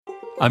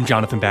I'm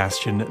Jonathan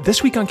Bastian.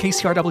 This week on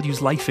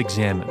KCRW's Life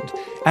Examined,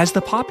 as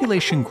the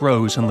population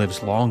grows and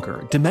lives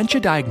longer,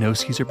 dementia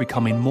diagnoses are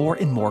becoming more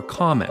and more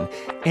common,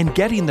 and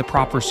getting the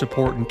proper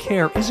support and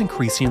care is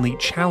increasingly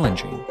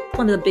challenging.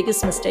 One of the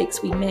biggest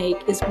mistakes we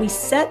make is we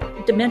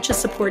set dementia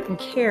support and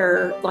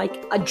care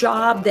like a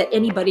job that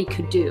anybody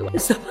could do.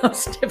 It's the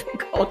most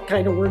difficult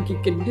kind of work you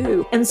can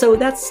do. And so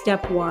that's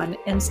step one.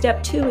 And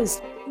step two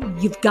is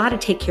you've got to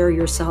take care of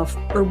yourself,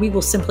 or we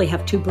will simply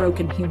have two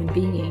broken human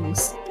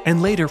beings.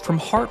 And later, from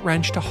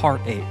heart-wrench to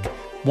heartache,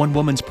 one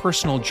woman's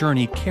personal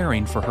journey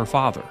caring for her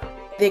father.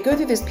 They go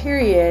through this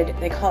period,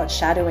 they call it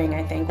shadowing,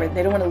 I think, where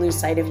they don't want to lose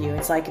sight of you.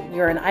 It's like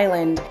you're an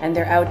island and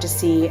they're out to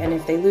sea, and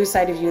if they lose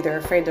sight of you, they're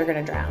afraid they're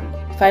going to drown.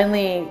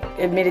 Finally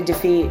admitted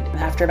defeat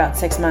after about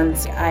 6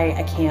 months.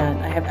 I can't.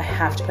 I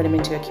have to put him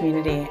into a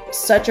community.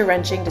 Such a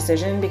wrenching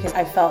decision because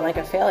I felt like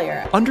a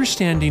failure.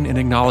 Understanding and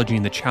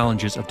acknowledging the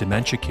challenges of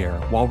dementia care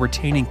while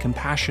retaining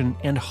compassion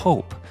and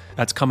hope.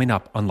 That's coming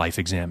up on Life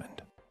Examined.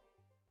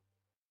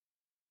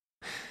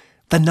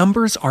 The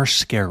numbers are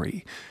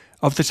scary.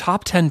 Of the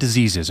top 10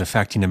 diseases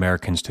affecting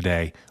Americans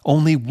today,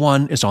 only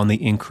one is on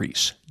the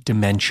increase: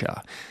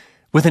 dementia.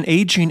 With an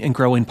aging and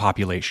growing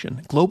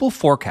population, global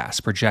forecasts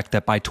project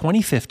that by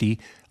 2050,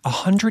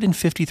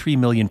 153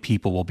 million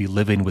people will be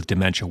living with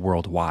dementia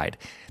worldwide.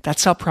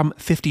 That's up from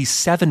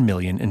 57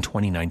 million in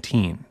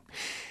 2019.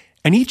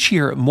 And each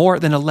year, more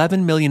than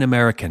 11 million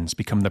Americans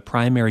become the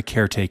primary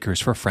caretakers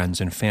for friends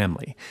and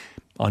family.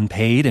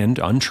 Unpaid and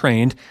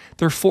untrained,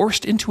 they're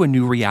forced into a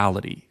new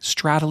reality,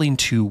 straddling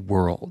two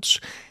worlds.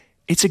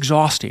 It's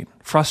exhausting,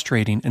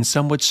 frustrating, and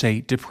some would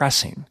say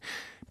depressing.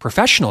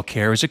 Professional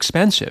care is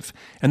expensive,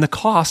 and the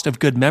cost of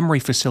good memory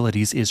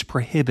facilities is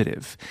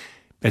prohibitive.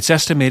 It's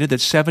estimated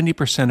that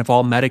 70% of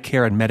all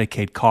Medicare and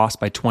Medicaid costs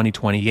by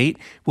 2028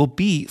 will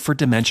be for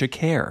dementia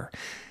care.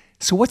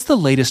 So what's the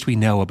latest we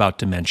know about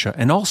dementia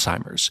and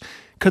Alzheimer's?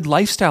 Could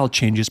lifestyle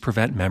changes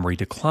prevent memory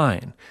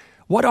decline?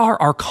 What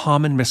are our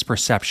common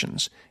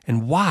misperceptions,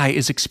 and why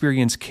is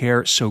experienced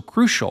care so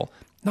crucial,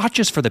 not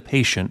just for the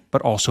patient,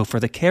 but also for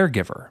the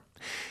caregiver?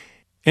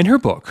 In her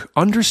book,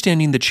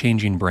 Understanding the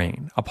Changing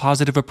Brain, A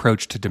Positive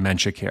Approach to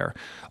Dementia Care,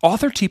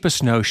 author Teepa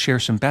Snow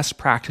shares some best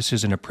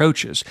practices and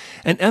approaches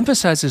and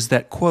emphasizes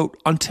that, quote,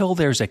 until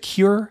there's a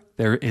cure,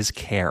 there is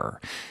care.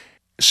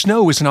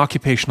 Snow is an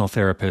occupational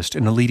therapist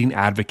and a leading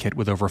advocate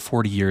with over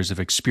 40 years of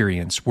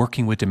experience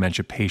working with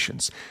dementia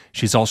patients.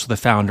 She's also the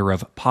founder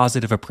of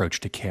Positive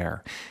Approach to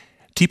Care.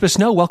 Teepa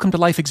Snow, welcome to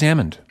Life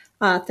Examined.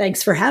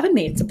 Thanks for having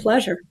me. It's a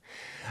pleasure.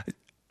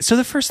 So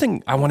the first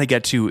thing I want to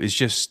get to is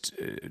just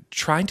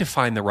trying to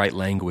find the right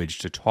language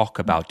to talk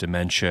about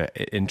dementia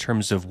in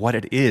terms of what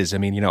it is. I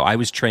mean, I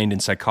was trained in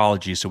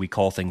psychology, so we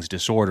call things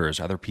disorders.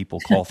 Other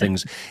people call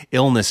things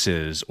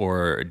illnesses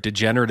or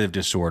degenerative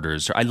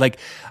disorders.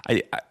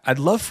 I'd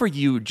love for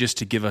you just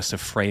to give us a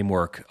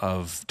framework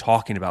of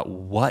talking about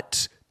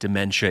what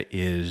dementia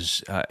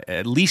is.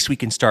 At least we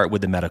can start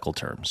with the medical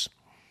terms.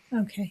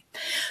 Okay.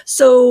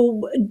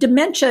 So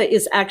dementia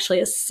is actually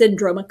a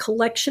syndrome, a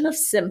collection of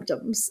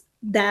symptoms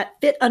that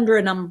fit under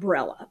an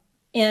umbrella.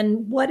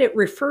 And what it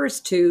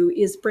refers to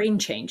is brain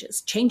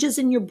changes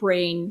in your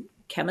brain,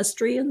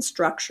 chemistry and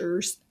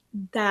structures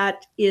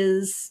that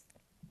is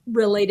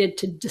related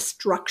to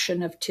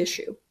destruction of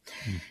tissue.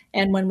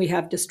 And when we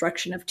have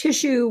destruction of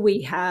tissue,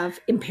 we have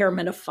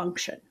impairment of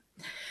function.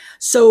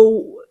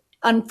 So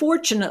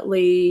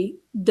unfortunately,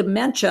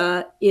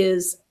 dementia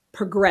is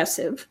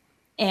progressive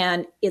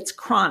and it's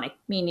chronic,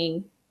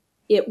 meaning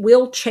it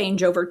will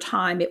change over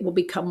time. It will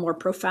become more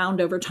profound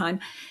over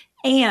time.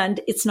 And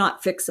it's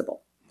not fixable.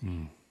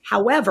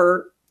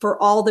 However, for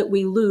all that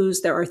we lose,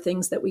 there are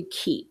things that we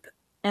keep.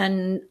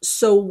 And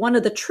so one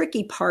of the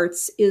tricky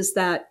parts is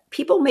that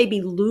people may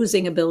be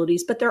losing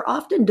abilities, but they're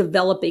often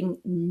developing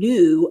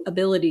new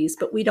abilities,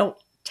 but we don't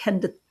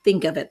tend to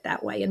think of it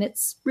that way. And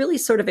it's really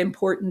sort of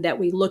important that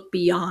we look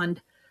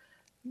beyond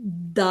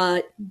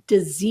the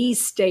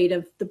disease state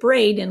of the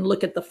brain and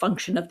look at the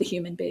function of the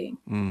human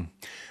being.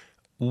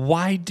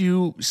 Why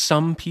do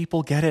some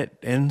people get it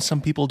and some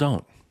people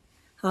don't?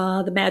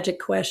 The magic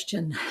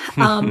question.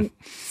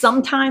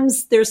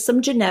 Sometimes there's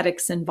some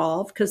genetics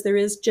involved because there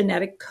is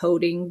genetic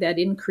coding that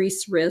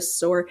increase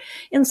risks, or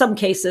in some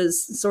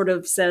cases sort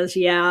of says,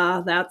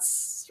 yeah,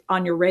 that's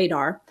on your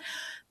radar.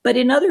 But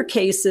in other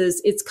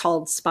cases, it's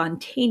called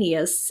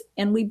spontaneous,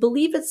 and we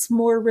believe it's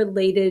more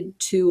related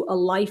to a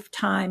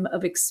lifetime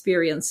of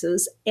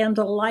experiences and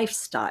a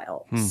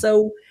lifestyle.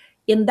 So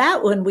in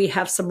that one, we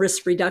have some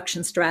risk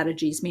reduction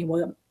strategies we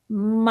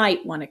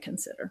might want to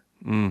consider.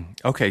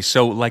 Okay,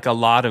 so like a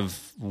lot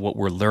of what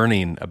we're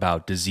learning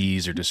about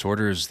disease or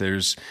disorders,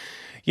 there's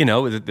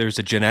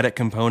a genetic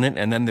component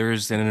and then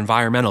there's an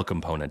environmental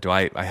component. Do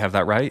I have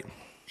that right?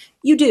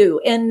 You do.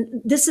 And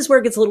this is where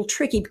it gets a little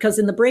tricky because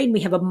in the brain, we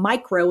have a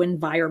micro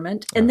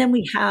environment, and then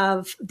we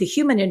have the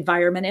human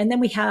environment, and then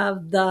we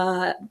have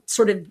the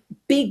sort of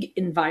big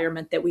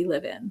environment that we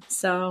live in.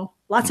 So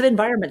lots of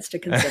environments to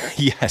consider.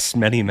 Yes,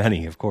 many,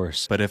 many, of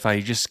course. But if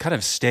I just kind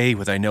of stay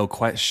with,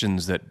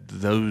 questions that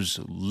those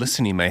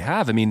listening may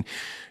have,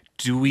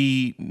 do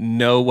we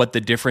know what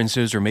the difference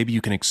is, or maybe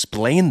you can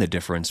explain the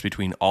difference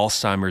between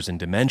Alzheimer's and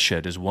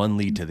dementia? Does one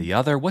lead to the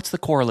other? What's the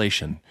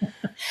correlation?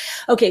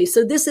 Okay,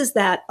 so this is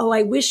that,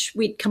 I wish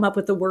we'd come up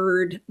with the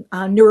word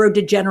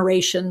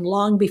neurodegeneration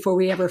long before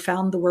we ever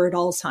found the word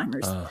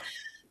Alzheimer's.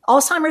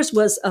 Alzheimer's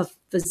was a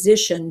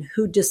physician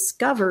who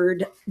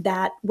discovered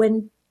that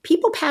when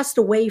people passed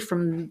away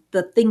from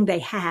the thing they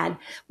had,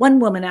 one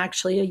woman,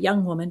 actually, a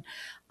young woman,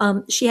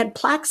 she had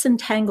plaques and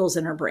tangles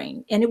in her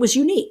brain, and it was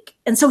unique.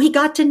 And so he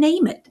got to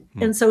name it.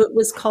 And so it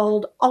was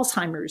called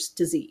Alzheimer's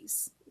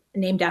disease,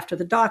 named after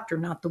the doctor,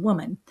 not the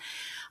woman.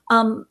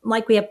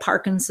 Like we have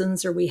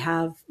Parkinson's or we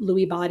have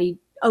Lewy body.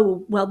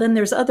 Oh, well, then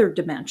there's other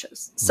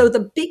dementias. So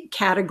the big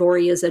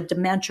category is a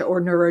dementia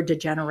or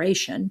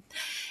neurodegeneration.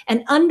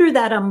 And under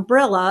that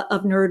umbrella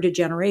of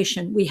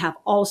neurodegeneration, we have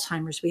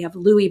Alzheimer's, we have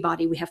Lewy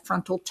body, we have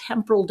frontal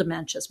temporal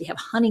dementias, we have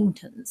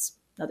Huntington's,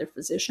 another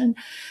physician.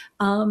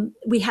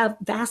 We have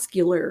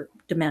vascular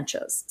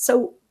dementias.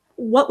 So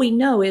what we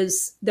know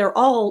is they're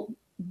all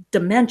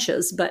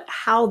dementias, but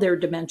how they're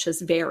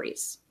dementias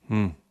varies.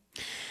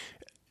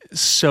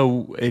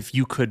 So if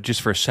you could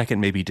just for a second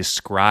maybe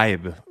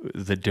describe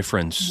the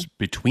difference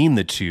between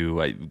the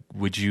two,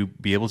 would you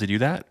be able to do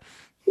that?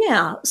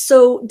 Yeah.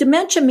 So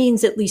dementia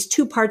means at least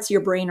two parts of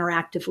your brain are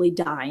actively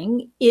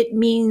dying. It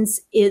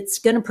means it's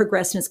going to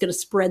progress and it's going to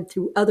spread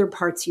through other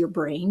parts of your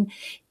brain.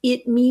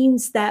 It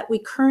means that we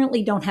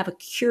currently don't have a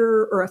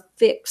cure or a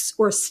fix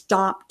or a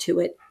stop to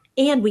it,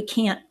 and we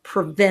can't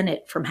prevent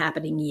it from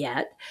happening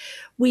yet.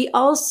 We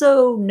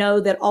also know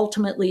that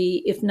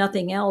ultimately, if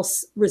nothing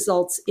else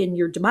results in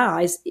your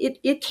demise,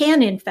 it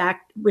can, in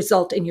fact,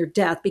 result in your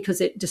death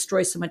because it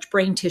destroys so much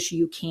brain tissue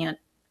you can't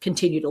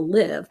continue to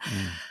live.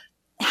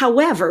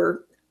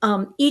 However,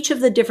 each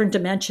of the different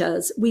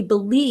dementias, we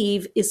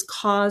believe, is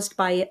caused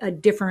by a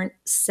different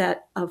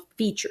set of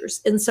features.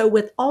 And so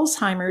with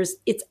Alzheimer's,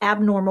 it's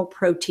abnormal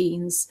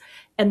proteins,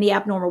 and the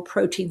abnormal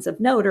proteins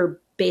of note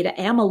are beta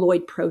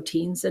amyloid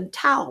proteins and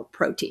tau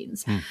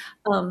proteins.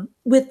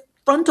 With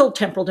frontal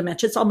temporal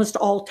dementia, it's almost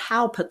all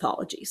tau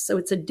pathology. So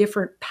it's a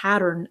different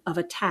pattern of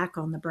attack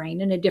on the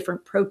brain and a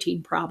different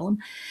protein problem.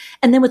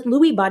 And then with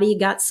Lewy body, you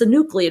got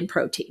synuclein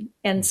protein.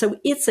 And so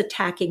it's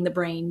attacking the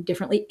brain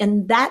differently.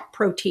 And that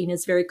protein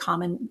is very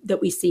common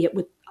that we see it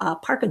with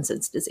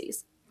Parkinson's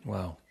disease.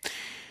 Wow.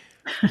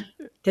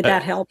 Did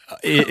that help?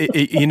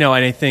 And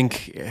I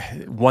think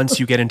once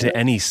you get into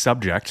any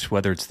subject,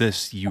 whether it's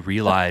this, you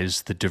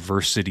realize the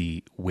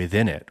diversity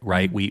within it,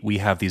 right? We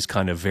have these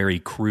kind of very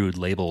crude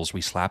labels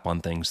we slap on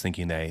things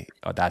thinking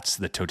that's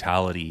the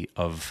totality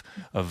of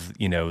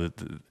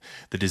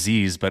the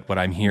disease. But what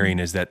I'm hearing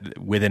is that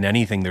within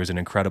anything, there's an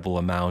incredible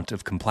amount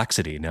of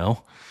complexity,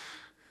 no?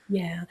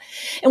 Yeah.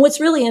 And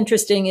what's really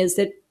interesting is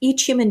that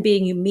each human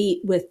being you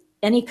meet with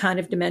any kind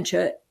of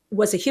dementia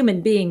was a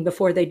human being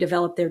before they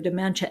developed their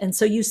dementia. And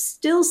so you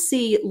still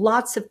see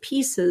lots of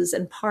pieces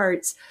and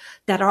parts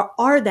that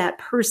are that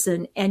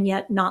person and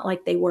yet not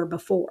like they were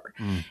before.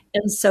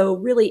 And so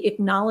really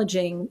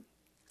acknowledging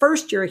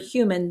first you're a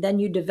human, then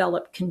you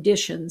develop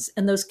conditions,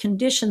 and those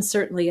conditions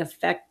certainly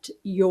affect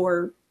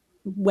your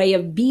way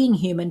of being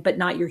human, but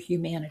not your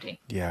humanity.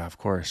 Yeah, of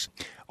course.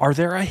 Are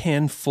there a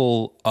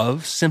handful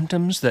of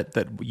symptoms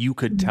that you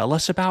could tell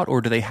us about,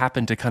 or do they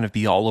happen to kind of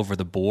be all over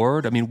the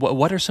board? I mean,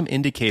 what are some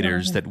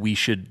indicators that we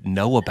should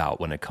know about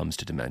when it comes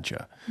to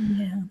dementia?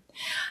 Yeah.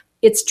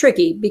 It's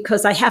tricky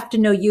because I have to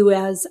know you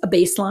as a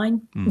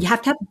baseline. You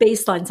have to have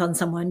baselines on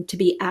someone to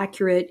be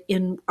accurate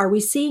in, are we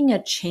seeing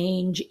a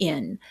change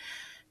in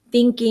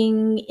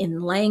thinking,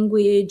 in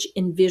language,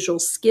 in visual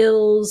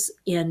skills,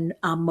 in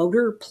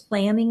motor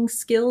planning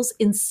skills,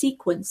 in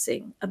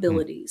sequencing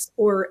abilities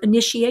or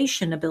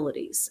initiation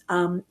abilities?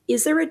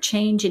 Is there a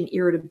change in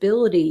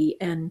irritability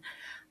and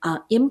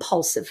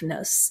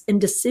impulsiveness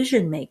and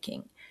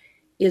decision-making?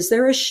 Is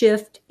there a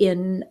shift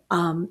in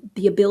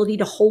the ability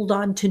to hold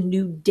on to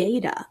new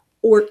data?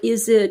 Or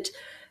is it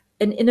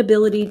an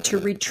inability to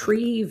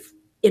retrieve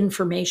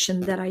information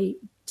that I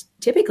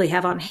typically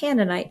have on hand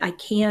and I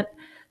can't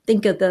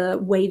think of the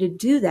way to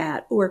do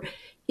that? Or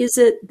is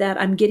it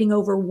that I'm getting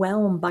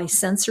overwhelmed by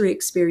sensory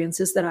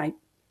experiences that I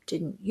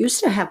didn't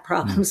used to have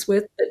problems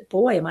with, but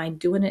boy, am I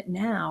doing it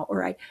now?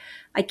 Or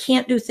I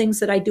can't do things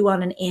that I do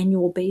on an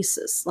annual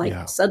basis.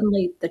 Like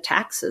suddenly the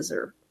taxes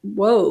are,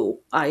 whoa,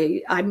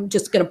 I'm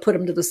just going to put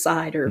them to the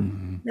side. Or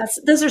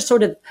those are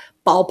sort of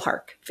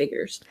ballpark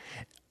figures.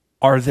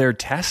 Are there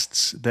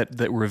tests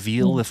that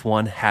reveal if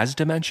one has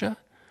dementia?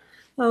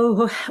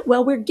 Oh,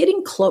 well, we're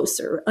getting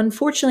closer.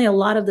 Unfortunately, a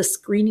lot of the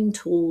screening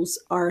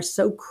tools are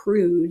so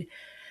crude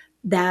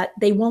that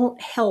they won't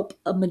help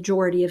a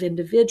majority of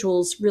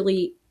individuals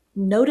really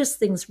notice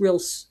things real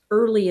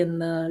early in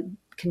the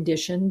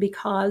condition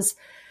because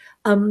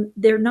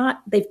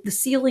the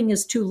ceiling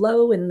is too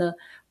low and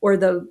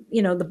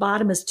the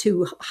bottom is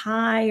too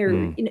high,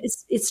 or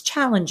it's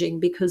challenging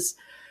because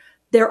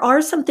There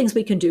are some things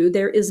we can do.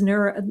 There is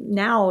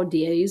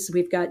nowadays,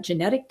 we've got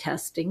genetic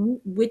testing,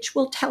 which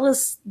will tell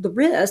us the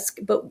risk,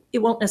 but it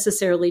won't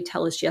necessarily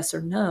tell us yes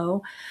or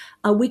no.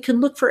 We can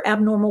look for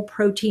abnormal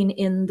protein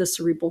in the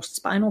cerebral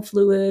spinal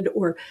fluid,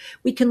 or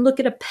we can look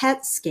at a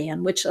PET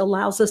scan, which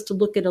allows us to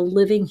look at a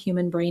living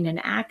human brain in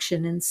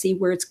action and see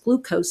where its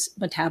glucose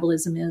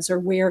metabolism is, or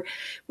where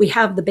we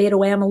have the beta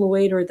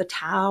amyloid or the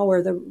tau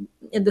or the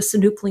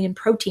synuclein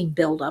protein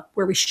buildup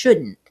where we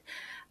shouldn't.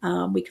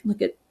 We can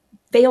look at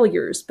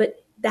failures,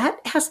 but that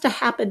has to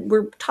happen.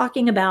 We're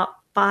talking about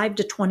 5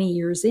 to 20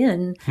 years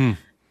in.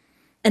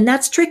 And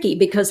that's tricky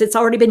because it's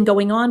already been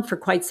going on for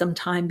quite some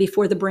time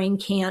before the brain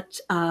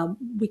can't,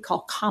 we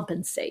call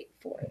compensate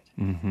for it.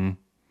 Mm-hmm.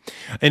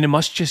 And it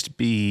must just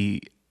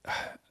be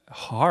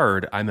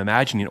hard, I'm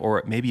imagining,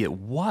 or maybe it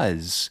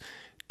was,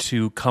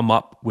 to come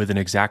up with an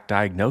exact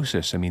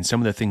diagnosis. I mean,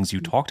 some of the things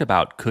you talked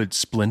about could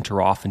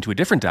splinter off into a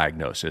different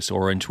diagnosis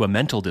or into a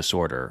mental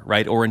disorder,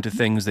 right? Or into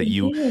things that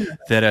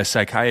that a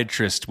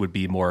psychiatrist would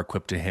be more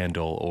equipped to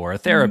handle, or a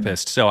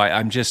therapist. So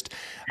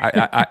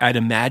I'd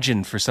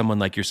imagine for someone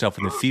like yourself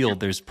in the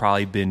field, there's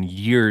probably been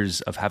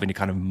years of having to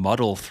kind of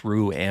muddle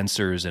through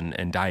answers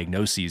and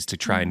diagnoses to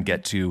try and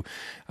get to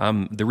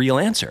the real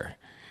answer.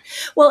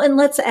 Well, and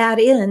let's add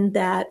in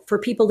that for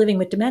people living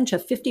with dementia,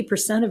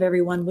 50% of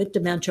everyone with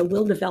dementia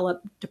will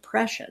develop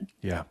depression,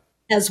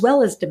 as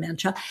well as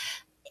dementia,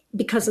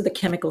 because of the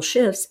chemical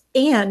shifts.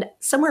 And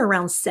somewhere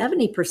around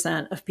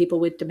 70% of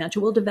people with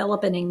dementia will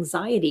develop an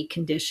anxiety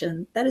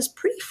condition that is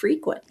pretty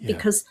frequent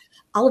because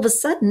all of a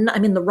sudden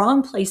I'm in the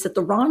wrong place at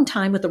the wrong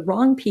time with the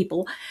wrong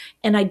people,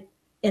 and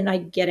I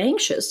get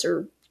anxious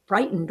or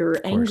frightened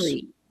or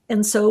angry.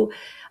 And so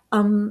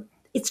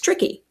it's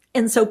tricky.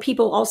 And so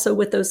people also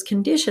with those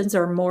conditions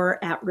are more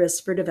at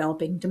risk for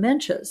developing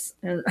dementias.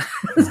 And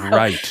so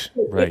right.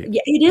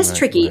 It is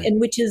tricky. Right.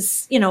 And which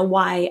is,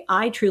 why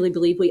I truly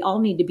believe we all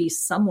need to be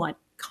somewhat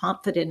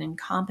confident and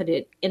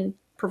competent in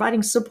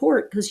providing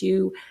support, because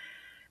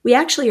we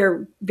actually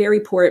are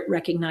very poor at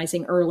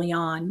recognizing early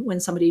on when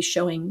somebody's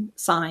showing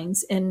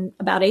signs. And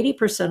about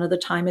 80% of the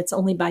time, it's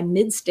only by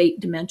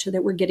mid-state dementia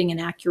that we're getting an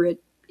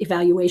accurate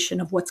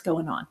evaluation of what's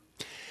going on.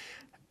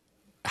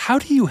 How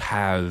do you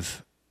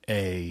have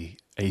a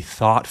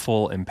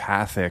thoughtful,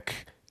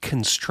 empathic,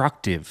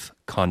 constructive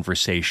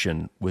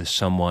conversation with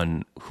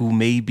someone who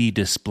may be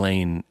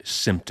displaying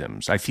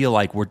symptoms? I feel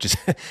like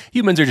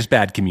humans are just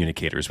bad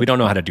communicators. We don't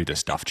know how to do this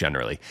stuff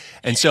generally.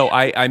 And so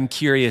I'm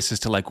curious as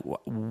to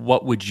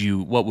what would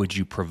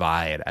you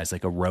provide as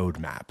like a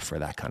roadmap for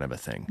that kind of a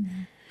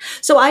thing?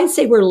 So I'd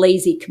say we're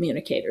lazy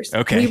communicators.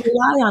 Okay. We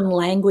rely on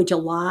language a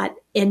lot,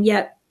 and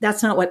yet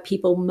that's not what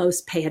people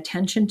most pay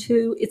attention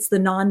to. It's the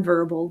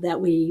nonverbal that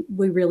we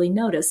really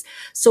notice.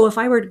 So if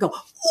I were to go,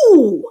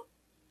 ooh,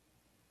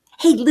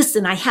 hey,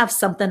 listen, I have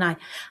something.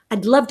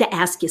 I'd love to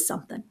ask you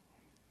something.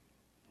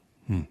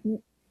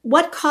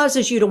 What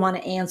causes you to want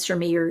to answer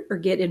me or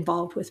get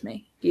involved with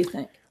me, do you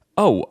think?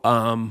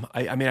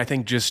 I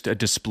think just a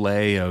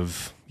display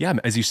of,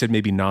 as you said,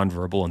 maybe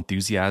nonverbal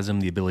enthusiasm,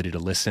 the ability to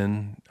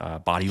listen,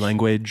 body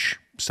language,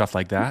 stuff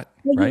like that,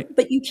 right?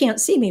 But you can't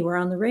see me. We're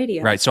on the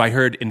radio. Right. So I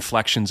heard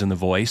inflections in the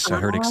voice. I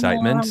heard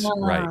excitement.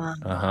 Right.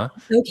 Uh-huh.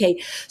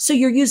 Okay. So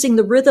you're using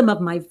the rhythm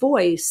of my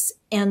voice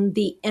and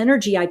the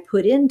energy I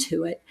put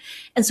into it.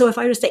 And so if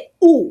I were to say,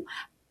 ooh,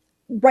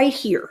 right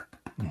here,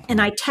 and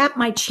I tap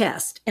my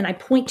chest and I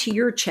point to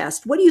your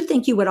chest, what do you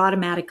think you would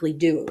automatically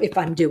do if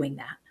I'm doing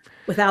that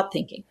without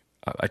thinking?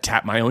 I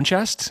tap my own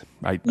chest.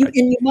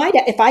 You might,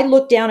 if I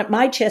look down at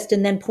my chest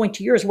and then point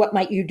to yours, what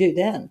might you do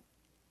then?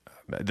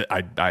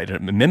 I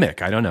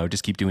mimic. I don't know.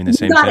 Just keep doing the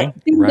same thing.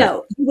 Right.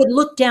 No, you would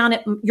look down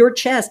at your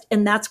chest,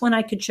 and that's when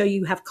I could show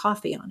you have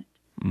coffee on it.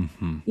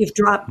 Mm-hmm.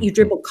 You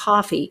dribbled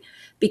coffee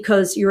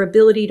because your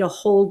ability to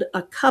hold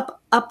a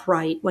cup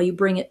upright while you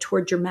bring it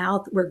towards your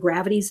mouth, where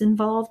gravity's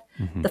involved,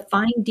 the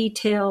fine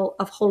detail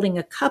of holding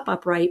a cup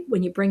upright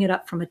when you bring it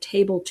up from a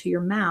table to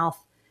your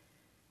mouth,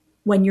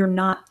 when you're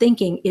not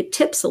thinking, it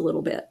tips a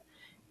little bit,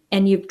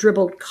 and you've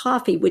dribbled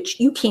coffee, which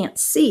you can't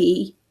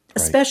see.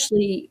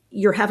 Especially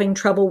you're having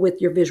trouble with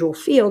your visual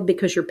field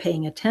because you're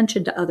paying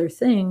attention to other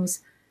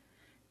things.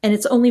 And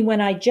it's only when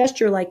I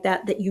gesture like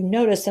that that you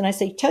notice. And I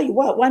say, tell you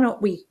what, why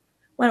don't we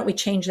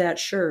change that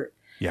shirt?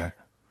 Yeah.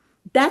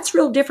 That's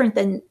real different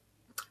than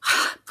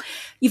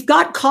you've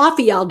got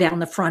coffee all down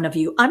the front of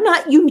you.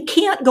 You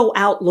can't go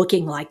out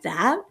looking like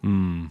that.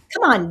 Come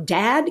on,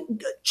 Dad,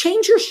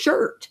 change your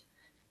shirt.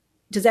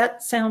 Does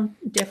that sound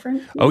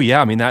different? Oh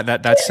yeah, I mean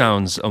that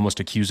sounds almost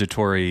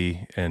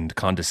accusatory and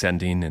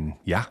condescending, and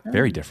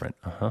very different.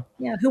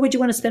 Yeah, who would you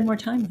want to spend more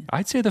time with?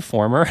 I'd say the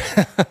former.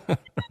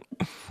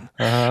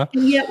 And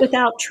yet,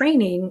 without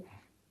training,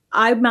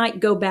 I might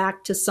go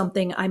back to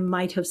something I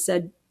might have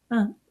said.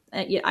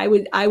 I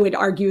would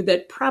argue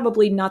that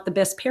probably not the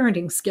best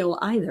parenting skill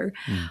either.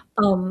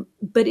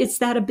 But it's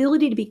that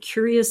ability to be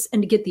curious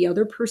and to get the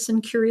other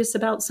person curious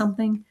about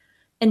something,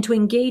 and to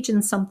engage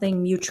in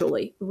something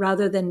mutually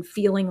rather than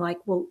feeling like,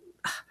 well,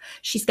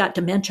 she's got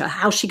dementia.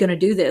 How's she going to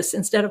do this?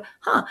 Instead of,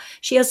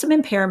 she has some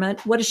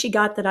impairment. What has she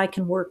got that I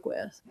can work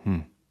with?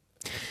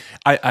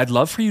 I'd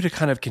love for you to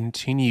kind of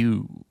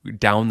continue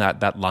down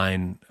that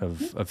line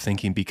of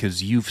thinking,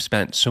 because you've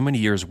spent so many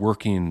years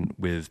working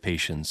with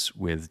patients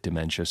with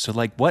dementia. So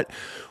like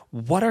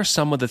what are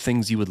some of the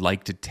things you would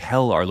like to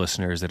tell our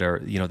listeners that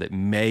are, that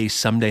may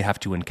someday have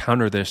to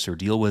encounter this or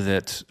deal with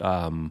it?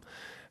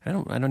 I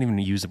don't even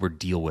use the word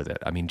deal with it.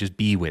 I mean, just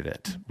be with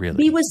it, really.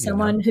 Be with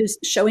someone who's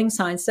showing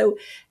signs. So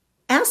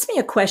ask me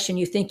a question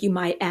you think you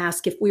might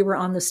ask if we were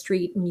on the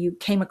street and you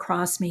came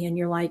across me and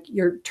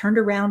you're turned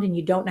around and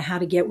you don't know how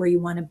to get where you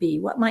want to be.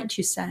 What might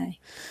you say?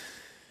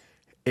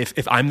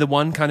 If I'm the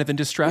one kind of in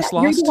distress,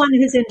 lost? You're the one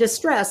who's in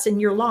distress and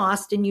you're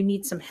lost and you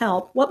need some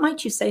help. What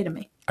might you say to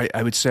me?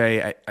 I would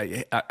say,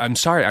 I'm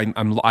sorry,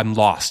 I'm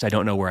lost. I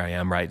don't know where I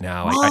am right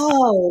now.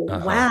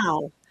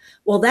 Wow.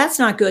 Well, that's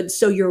not good.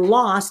 So you're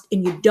lost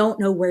and you don't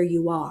know where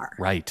you are.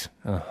 Right.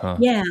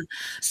 Yeah.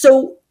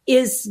 So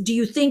do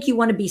you think you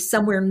want to be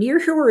somewhere near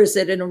here, or is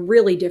it in a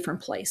really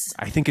different place?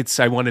 I think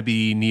I want to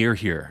be near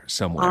here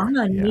somewhere.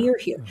 Near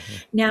here.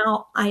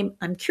 Now, I'm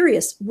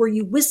curious, were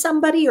you with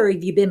somebody or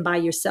have you been by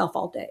yourself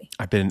all day?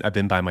 I've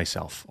been by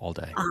myself all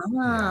day.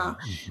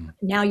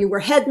 Now you were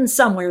heading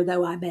somewhere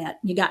though, I bet.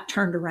 You got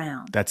turned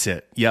around. That's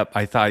it. Yep.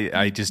 I thought,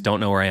 I just don't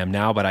know where I am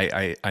now, but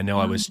I know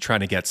I was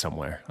trying to get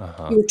somewhere.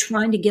 You were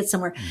trying to get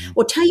somewhere.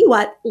 Well, tell you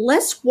what,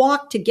 let's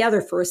walk together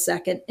for a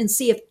second and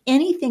see if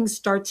anything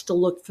starts to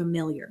look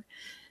familiar.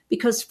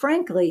 Because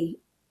frankly,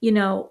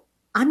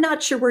 I'm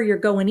not sure where you're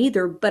going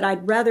either, but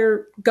I'd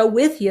rather go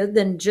with you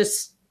than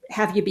just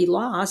have you be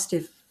lost.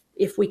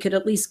 If we could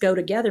at least go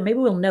together, maybe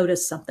we'll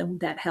notice something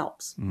that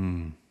helps.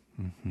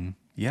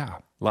 Yeah.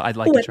 Well, I'd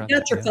like to try that. You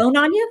got your phone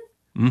on you?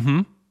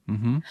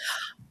 Mm-hmm.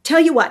 Tell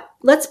you what,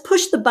 let's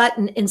push the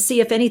button and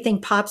see if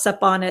anything pops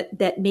up on it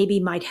that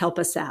maybe might help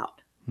us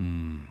out.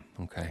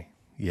 Okay.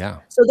 Yeah.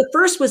 So the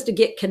first was to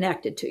get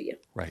connected to you.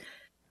 Right.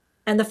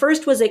 And the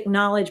first was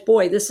acknowledge,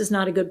 boy, this is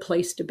not a good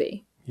place to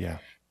be. Yeah.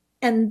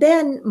 And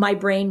then my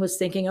brain was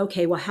thinking,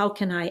 okay, well, how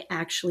can I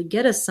actually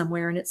get us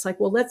somewhere? And it's like,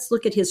 well, let's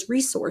look at his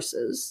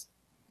resources.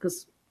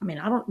 Because, I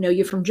don't know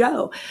you from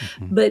Joe.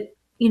 But,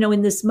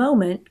 in this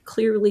moment,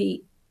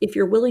 clearly, if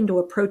you're willing to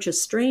approach a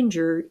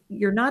stranger,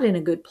 you're not in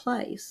a good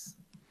place.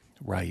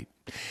 Right.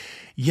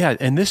 Yeah.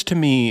 And this to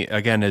me,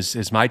 again,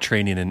 is my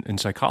training in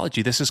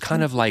psychology. This is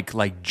kind of like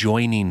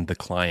joining the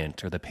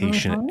client or the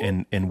patient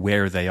in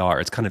where they are.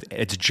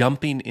 It's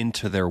jumping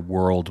into their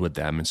world with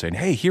them and saying,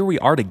 hey, here we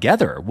are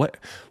together.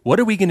 What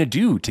are we going to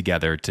do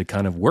together to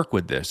kind of work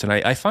with this? And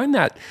I find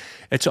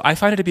I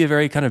find it to be a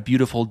very kind of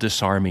beautiful,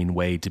 disarming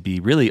way to be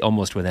really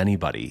almost with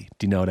anybody.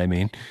 Do you know what I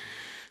mean?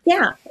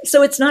 Yeah.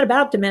 So it's not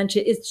about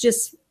dementia. It's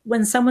just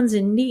when someone's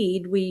in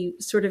need, we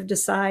sort of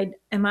decide,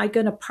 am I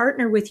going to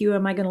partner with you?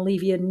 Am I going to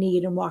leave you in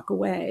need and walk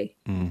away?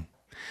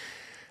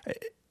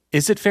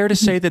 Is it fair to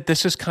say that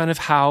this is kind of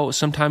how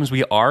sometimes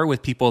we are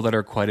with people that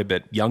are quite a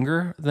bit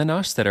younger than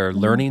us, that are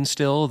learning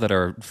still, that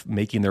are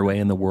making their way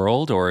in the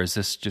world? Or is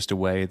this just a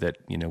way that,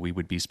 we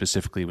would be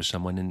specifically with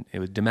someone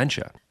with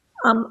dementia?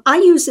 I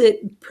use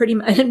it pretty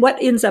much. And what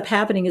ends up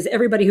happening is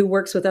everybody who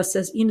works with us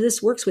says,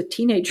 this works with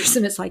teenagers.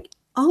 And it's like,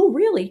 oh,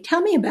 really? Tell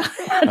me about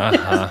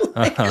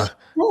it.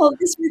 Oh,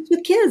 this works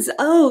with kids.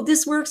 Oh,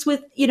 this works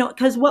with,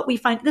 because what we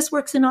find, this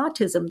works in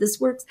autism. This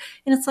works.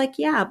 And it's like,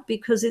 yeah,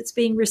 because it's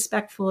being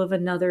respectful of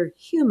another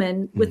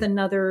human with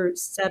another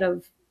set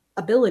of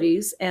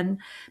abilities and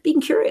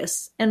being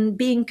curious and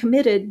being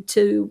committed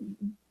to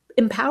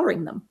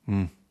empowering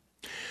them.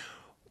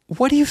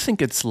 What do you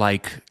think it's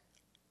like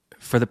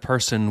for the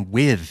person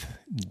with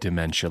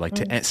dementia, like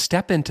to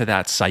step into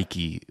that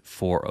psyche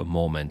for a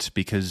moment?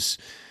 Because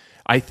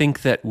I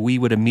think that we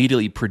would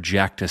immediately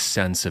project a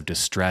sense of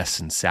distress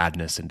and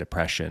sadness and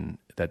depression,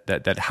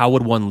 that how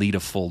would one lead a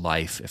full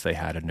life if they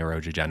had a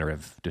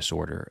neurodegenerative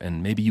disorder?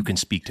 And maybe you can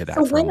speak to that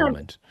for a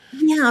moment.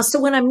 So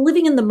when I'm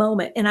living in the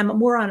moment and I'm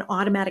more on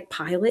automatic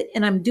pilot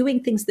and I'm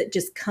doing things that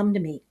just come to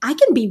me, I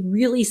can be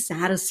really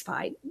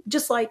satisfied.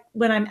 Just like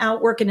when I'm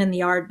out working in the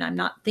yard and I'm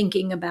not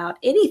thinking about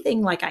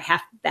anything, like I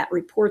have that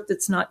report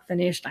that's not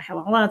finished, I have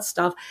all that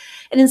stuff.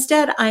 And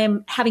instead I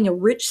am having a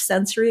rich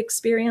sensory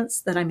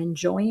experience that I'm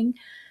enjoying.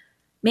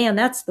 Man,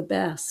 that's the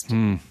best.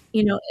 And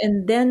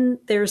then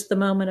there's the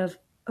moment of,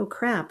 oh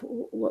crap,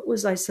 what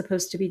was I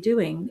supposed to be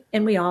doing?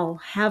 And we all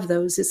have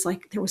those. It's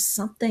like, there was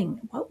something,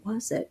 what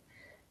was it?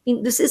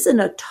 This isn't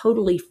a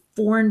totally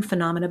foreign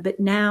phenomena, but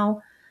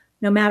now,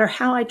 no matter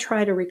how I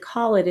try to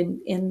recall it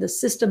in the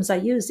systems I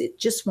use, it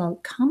just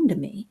won't come to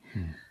me.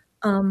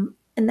 And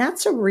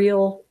that's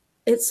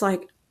it's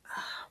like,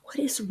 what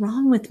is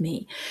wrong with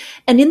me?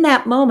 And in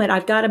that moment,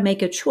 I've got to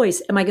make a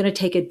choice. Am I going to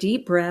take a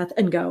deep breath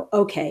and go,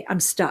 okay, I'm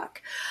stuck.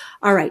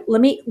 All right,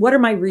 what are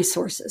my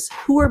resources?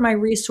 Who are my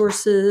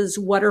resources?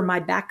 What are my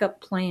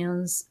backup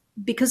plans?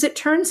 Because it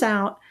turns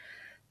out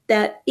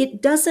that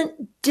it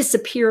doesn't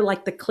disappear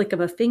like the click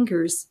of a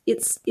fingers.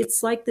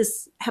 It's like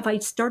this, have I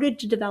started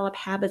to develop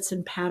habits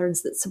and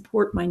patterns that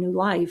support my new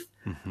life?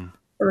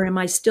 Or am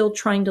I still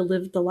trying to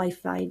live the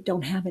life I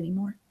don't have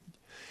anymore?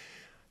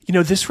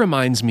 This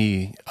reminds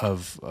me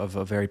of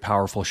a very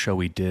powerful show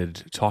we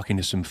did talking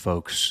to some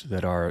folks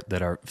that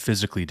are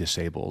physically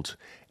disabled.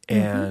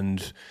 Mm-hmm.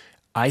 And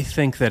I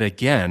think that,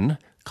 again,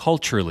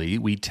 culturally,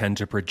 we tend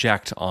to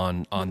project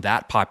on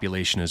that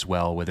population as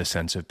well with a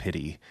sense of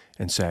pity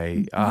and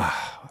say,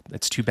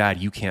 it's too bad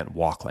you can't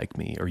walk like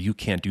me, or you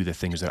can't do the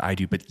things that I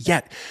do. But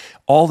yet,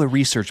 all the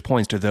research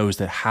points to those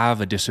that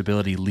have a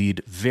disability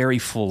lead very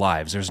full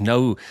lives. There's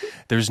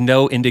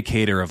no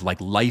indicator of like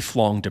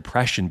lifelong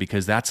depression,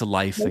 because that's a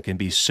life that can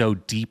be so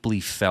deeply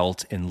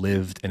felt and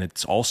lived. And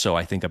it's also,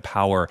 I think, a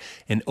power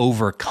in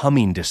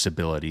overcoming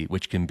disability,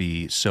 which can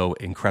be so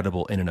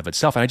incredible in and of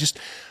itself. And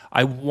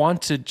I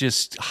want to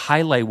just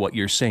highlight what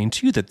you're saying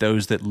too, that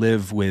those that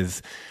live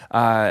with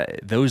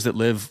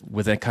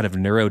a kind of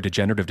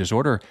neurodegenerative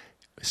disorder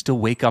still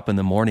wake up in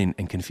the morning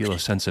and can feel a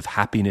sense of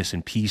happiness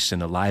and peace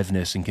and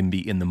aliveness and can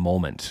be in the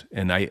moment.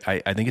 And I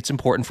think it's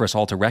important for us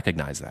all to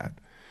recognize that.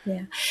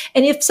 Yeah.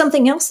 And if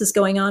something else is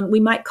going on, we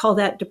might call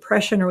that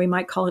depression, or we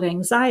might call it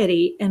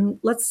anxiety. And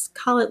let's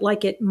call it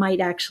like it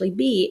might actually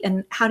be.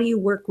 And how do you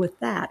work with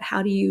that?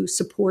 How do you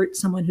support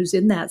someone who's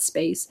in that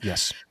space?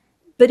 Yes.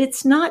 But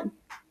it's not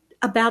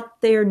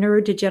about their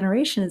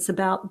neurodegeneration. It's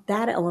about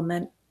that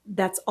element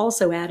that's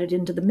also added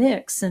into the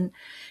mix. And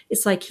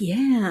it's like,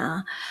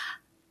 yeah,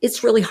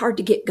 it's really hard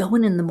to get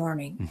going in the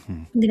morning. Mm-hmm.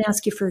 I'm going to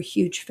ask you for a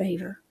huge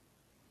favor.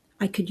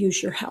 I could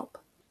use your help.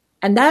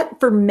 And that,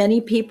 for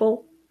many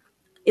people,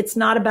 it's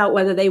not about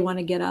whether they want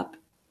to get up.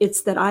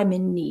 It's that I'm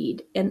in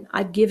need, and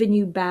I've given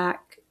you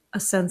back a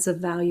sense of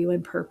value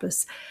and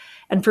purpose.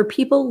 And for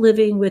people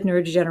living with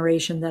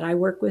neurodegeneration that I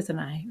work with,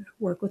 and I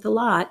work with a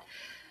lot,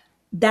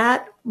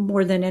 that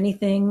more than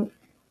anything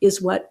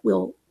is what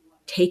will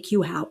take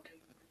you out,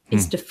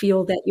 is to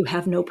feel that you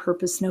have no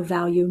purpose, no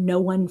value, no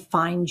one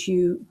finds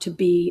you to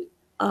be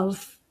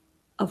of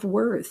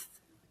worth.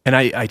 And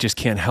I just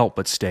can't help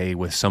but stay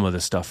with some of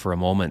this stuff for a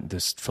moment,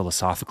 this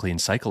philosophically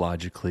and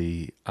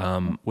psychologically,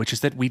 which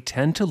is that we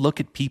tend to look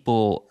at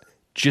people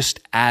just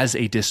as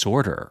a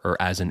disorder or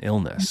as an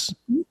illness,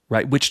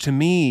 right? Which to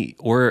me,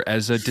 or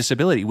as a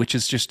disability, which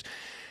is just,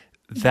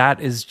 that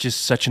is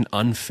just such an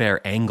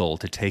unfair angle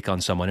to take on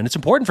someone. And it's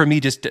important for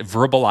me just to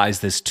verbalize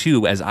this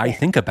too, as I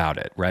think about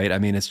it, right? I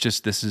mean, it's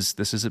just, this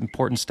is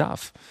important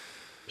stuff.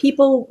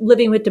 People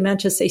living with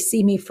dementia say,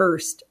 see me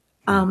first,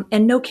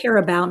 and no care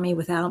about me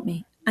without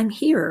me. I'm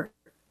here.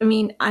 I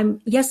mean,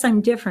 I'm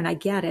different. I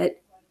get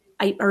it.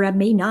 I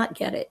may not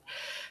get it,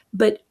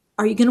 but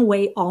are you going to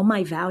weigh all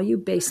my value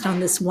based on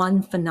this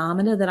one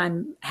phenomena that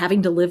I'm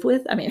having to live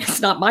with? I mean,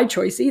 it's not my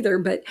choice either,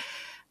 but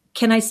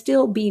can I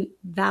still be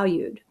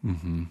valued?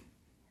 Mm-hmm.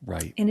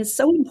 Right. And it's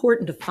so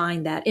important to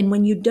find that. And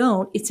when you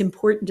don't, it's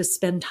important to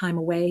spend time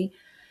away,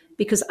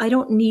 because I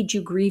don't need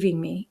you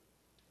grieving me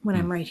when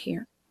I'm right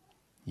here.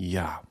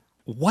 Yeah.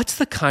 What's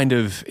the kind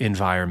of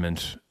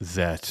environment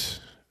that,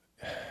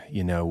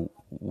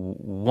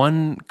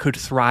 one could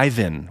thrive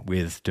in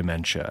with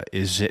dementia?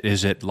 Is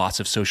it lots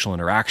of social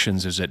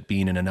interactions? Is it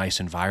being in a nice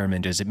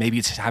environment? Is it maybe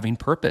it's having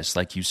purpose,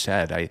 like you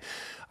said?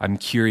 I'm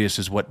curious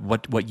as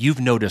what you've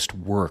noticed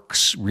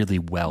works really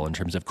well in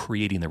terms of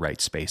creating the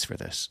right space for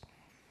this.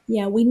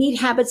 Yeah, we need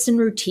habits and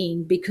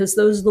routine, because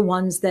those are the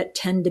ones that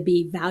tend to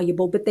be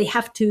valuable, but they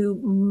have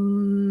to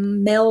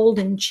meld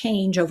and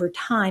change over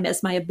time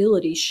as my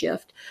abilities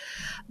shift.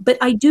 But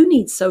I do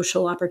need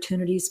social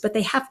opportunities, but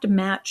they have to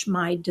match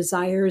my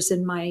desires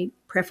and my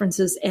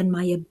preferences and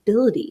my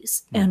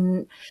abilities.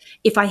 And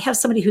if I have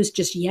somebody who's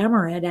just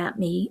yammering at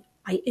me,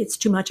 it's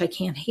too much. I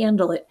can't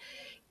handle it.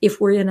 If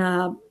we're in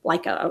a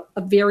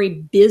very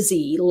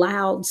busy,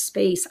 loud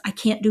space, I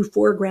can't do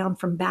foreground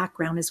from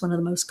background is one of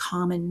the most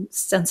common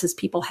senses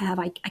people have.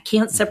 I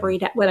can't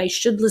separate what I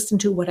should listen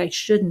to, what I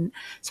shouldn't.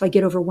 So I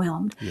get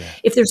overwhelmed. Yeah.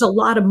 If there's a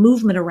lot of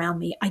movement around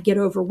me, I get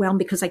overwhelmed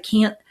because I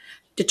can't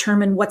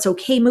determine what's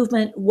okay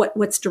movement,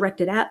 what's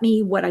directed at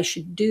me, what I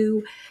should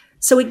do.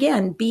 So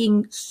again,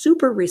 being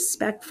super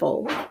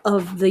respectful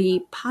of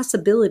the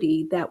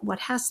possibility that what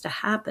has to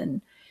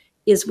happen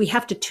is we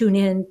have to tune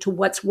in to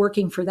what's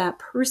working for that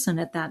person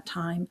at that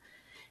time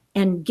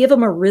and give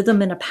them a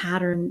rhythm and a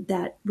pattern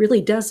that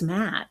really does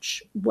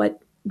match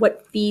what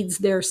feeds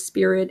their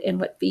spirit and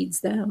what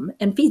feeds them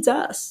and feeds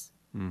us.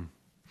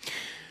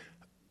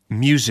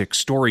 Music,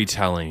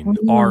 storytelling,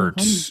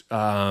 art,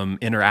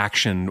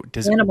 interaction.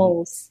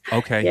 Animals.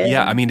 Okay.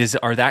 Yeah. I mean, is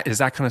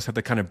that kind of stuff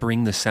that kind of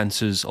bring the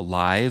senses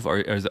alive?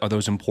 Or are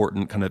those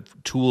important kind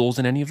of tools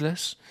in any of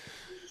this?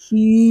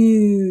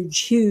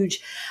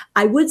 Huge.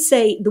 I would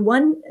say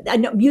I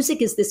know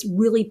music is this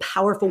really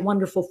powerful,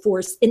 wonderful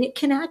force, and it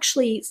can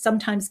actually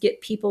sometimes get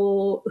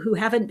people who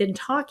haven't been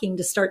talking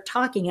to start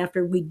talking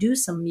after we do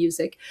some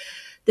music.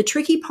 The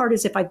tricky part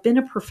is if I've been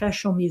a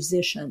professional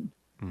musician,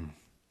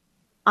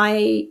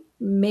 I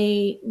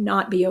may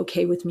not be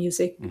okay with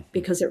music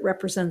because it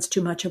represents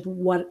too much of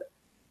what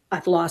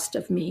I've lost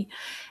of me.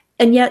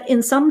 And yet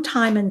in some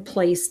time and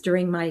place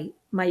during my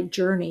my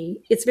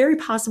journey, it's very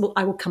possible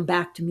I will come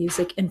back to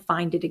music and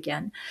find it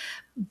again.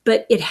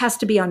 But it has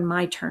to be on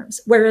my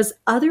terms. Whereas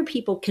other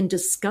people can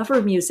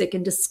discover music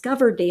and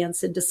discover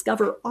dance and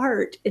discover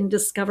art and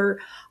discover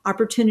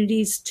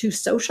opportunities to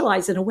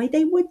socialize in a way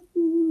they would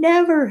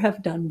never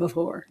have done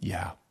before.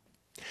 Yeah.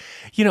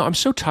 I'm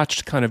so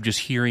touched kind of just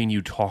hearing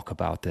you talk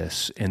about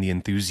this and the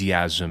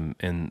enthusiasm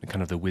and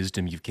kind of the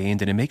wisdom you've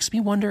gained. And it makes me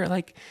wonder,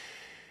 like,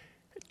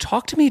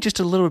 talk to me just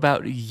a little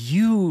about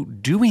you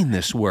doing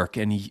this work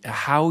and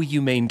how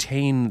you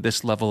maintain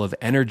this level of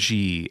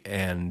energy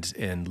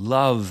and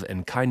love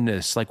and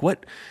kindness. Like,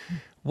 what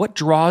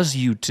draws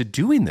you to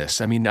doing this?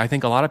 I mean, I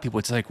think a lot of people,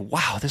 it's like,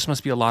 wow, this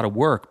must be a lot of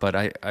work. But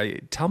I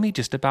tell me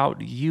just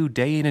about you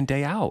day in and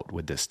day out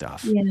with this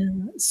stuff. Yeah.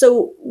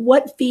 So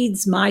what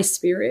feeds my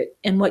spirit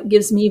and what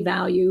gives me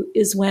value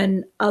is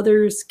when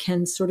others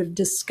can sort of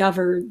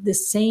discover the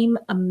same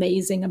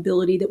amazing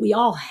ability that we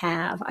all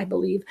have, I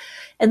believe.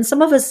 And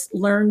some of us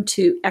learn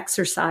to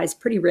exercise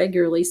pretty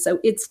regularly. So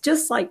it's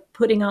just like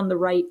putting on the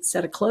right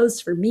set of clothes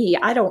for me.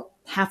 I don't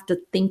have to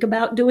think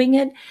about doing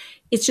it.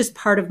 It's just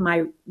part of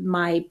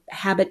my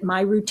habit,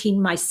 my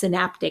routine, my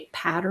synaptic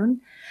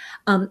pattern.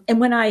 And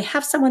when I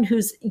have someone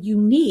who's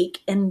unique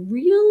and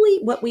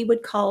really what we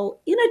would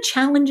call in a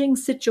challenging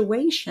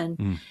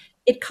situation,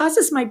 it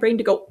causes my brain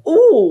to go,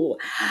 oh,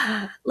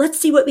 let's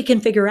see what we can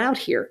figure out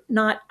here.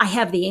 Not, I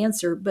have the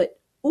answer, but,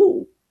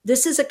 oh,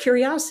 this is a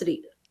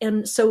curiosity.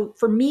 And so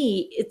for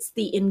me, it's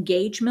the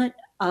engagement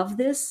of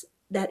this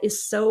that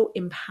is so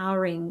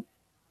empowering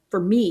for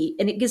me.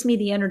 And it gives me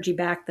the energy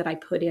back that I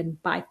put in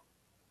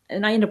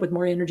and I end up with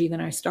more energy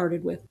than I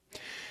started with.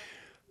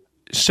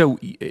 So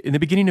in the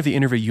beginning of the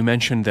interview, you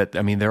mentioned that,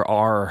 I mean, there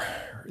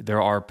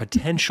are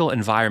potential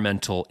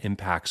environmental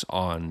impacts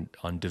on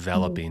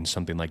developing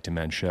something like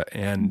dementia.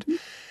 And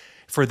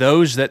for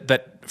those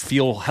that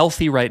feel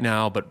healthy right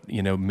now, but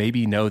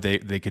maybe know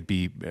they could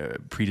be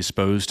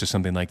predisposed to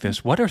something like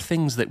this, what are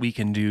things that we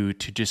can do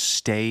to just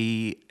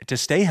stay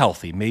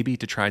healthy, maybe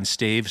to try and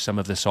stave some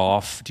of this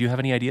off? Do you have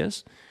any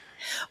ideas?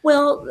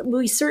 Well,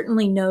 we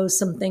certainly know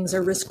some things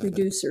are risk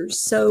reducers.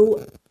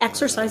 So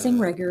exercising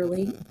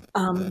regularly,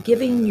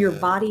 giving your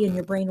body and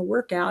your brain a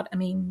workout. I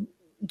mean,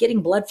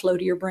 getting blood flow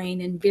to your brain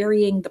and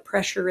varying the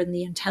pressure and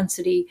the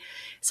intensity.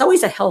 It's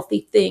always a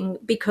healthy thing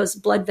because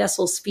blood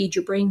vessels feed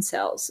your brain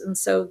cells. And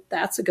so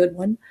that's a good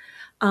one.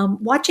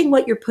 Watching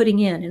what you're putting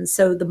in. And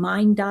so the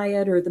Mind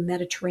diet or the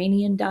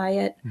Mediterranean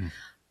diet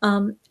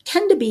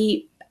tend to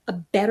be a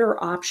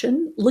better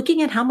option.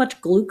 Looking at how much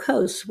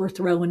glucose we're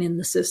throwing in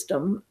the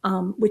system,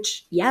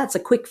 which, it's a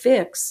quick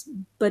fix,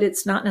 but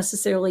it's not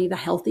necessarily the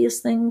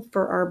healthiest thing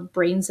for our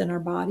brains and our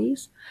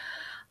bodies.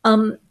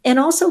 And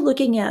also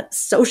looking at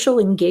social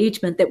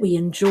engagement that we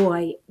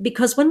enjoy,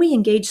 because when we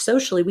engage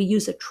socially, we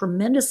use a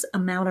tremendous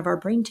amount of our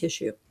brain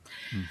tissue.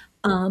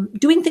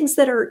 Doing things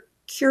that are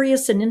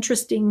curious and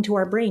interesting to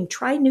our brain,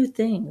 try new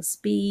things,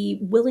 be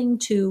willing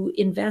to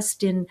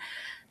invest in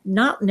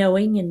not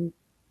knowing and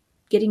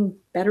getting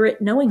better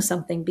at knowing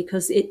something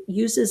because it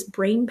uses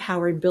brain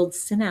power and builds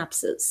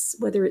synapses,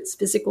 whether it's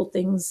physical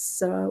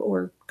things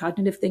or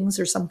cognitive things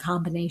or some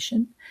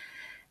combination.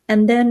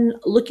 And then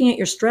looking at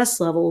your stress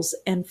levels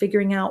and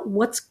figuring out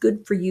what's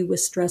good for you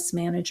with stress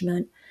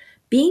management.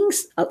 Being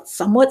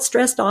somewhat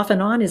stressed off and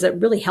on is a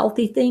really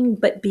healthy thing,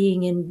 but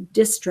being in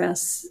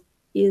distress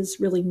is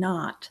really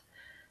not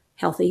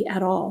healthy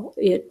at all.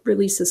 It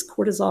releases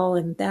cortisol,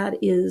 and that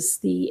is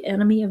the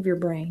enemy of your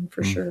brain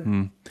for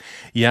sure.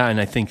 Yeah, and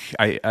I think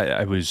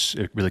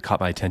it really caught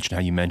my attention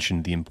how you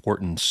mentioned the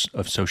importance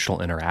of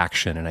social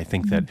interaction. And I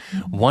think that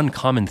one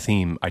common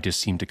theme I just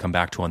seem to come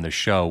back to on this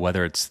show,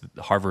 whether it's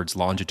Harvard's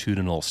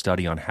longitudinal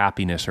study on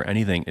happiness or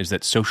anything, is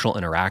that social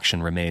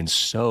interaction remains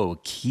so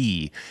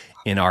key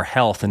in our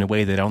health in a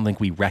way that I don't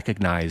think we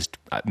recognized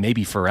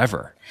maybe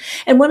forever.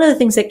 And one of the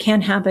things that can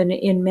happen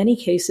in many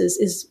cases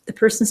is the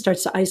person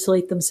starts to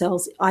isolate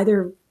themselves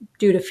either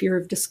due to fear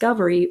of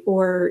discovery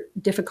or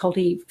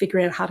difficulty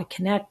figuring out how to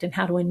connect and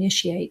how to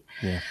initiate.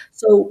 Yeah.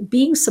 So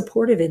being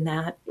supportive in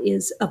that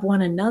is of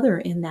one another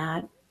in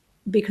that,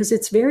 because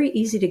it's very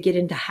easy to get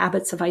into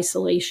habits of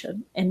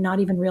isolation and not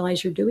even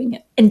realize you're doing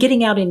it. And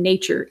getting out in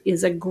nature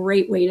is a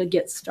great way to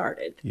get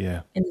started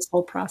in this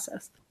whole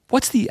process.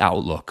 What's the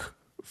outlook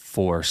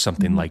for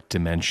something like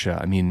dementia?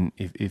 I mean,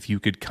 if you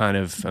could kind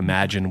of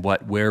imagine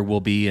where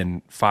we'll be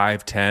in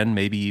 5, 10,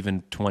 maybe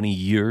even 20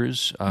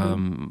 years,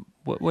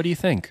 what do you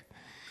think?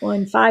 Well,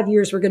 in 5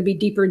 years, we're going to be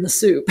deeper in the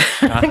soup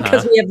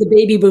because we have the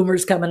baby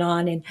boomers coming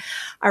on. And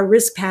our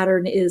risk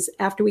pattern is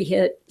after we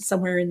hit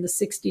somewhere in the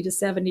 60 to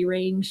 70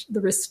 range,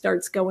 the risk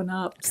starts going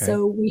up. Okay.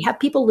 So we have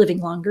people living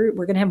longer.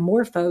 We're going to have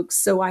more folks.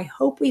 So I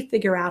hope we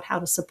figure out how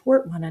to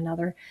support one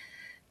another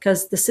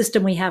because the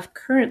system we have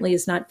currently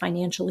is not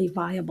financially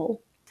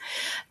viable.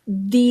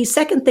 The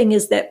second thing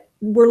is that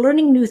we're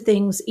learning new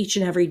things each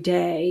and every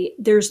day.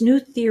 There's new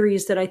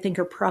theories that I think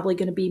are probably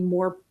going to be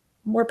more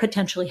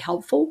potentially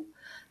helpful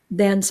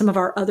than some of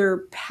our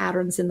other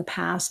patterns in the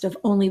past of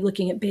only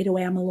looking at beta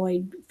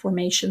amyloid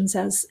formations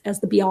as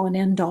the be all and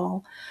end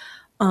all.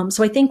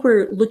 So I think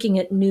we're looking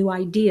at new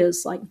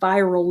ideas like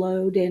viral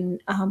load and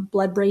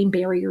blood-brain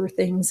barrier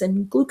things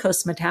and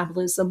glucose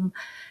metabolism,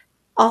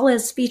 all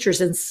as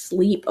features in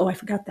sleep. Oh, I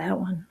forgot that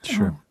one.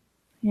 Sure. Oh,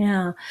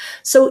 yeah.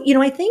 So,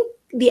 I think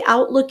the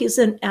outlook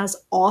isn't as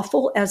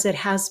awful as it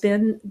has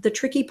been. The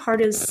tricky part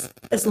is,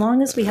 as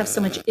long as we have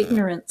so much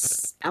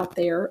ignorance out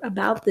there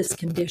about this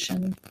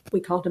condition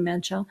we call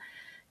dementia,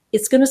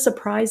 it's going to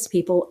surprise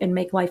people and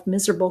make life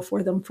miserable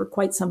for them for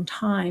quite some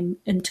time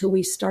until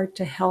we start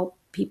to help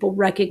people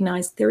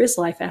recognize there is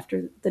life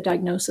after the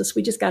diagnosis.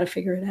 We just got to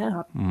figure it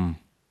out.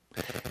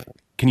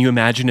 Can you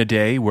imagine a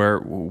day where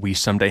we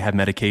someday have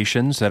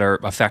medications that are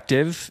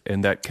effective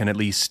and that can at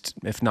least,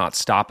 if not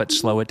stop it,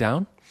 slow it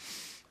down?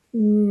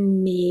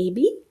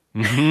 Maybe.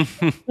 I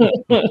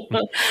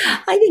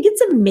think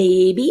it's a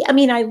maybe. I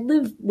mean, I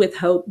live with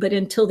hope, but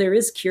until there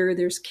is cure,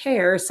 there's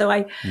care. So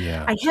I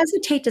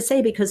hesitate to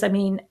say, because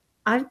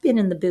I've been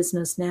in the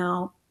business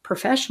now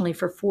professionally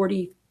for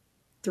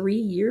 43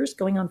 years,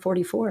 going on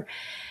 44.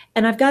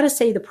 And I've got to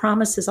say the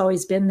promise has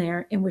always been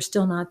there, and we're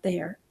still not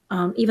there.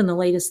 Even the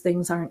latest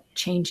things aren't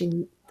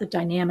changing the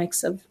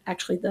dynamics of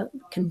actually the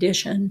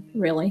condition,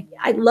 really.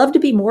 I'd love to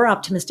be more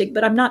optimistic,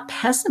 but I'm not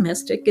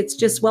pessimistic. It's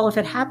just, well, if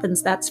it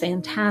happens, that's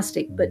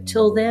fantastic. But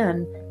till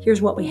then,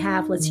 here's what we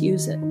have. Let's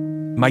use it.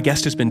 My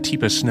guest has been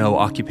Teepa Snow,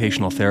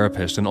 occupational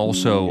therapist and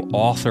also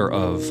author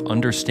of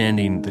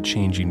Understanding the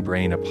Changing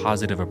Brain, a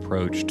Positive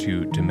Approach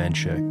to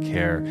Dementia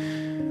Care.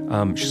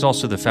 She's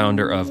also the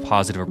founder of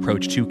Positive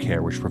Approach to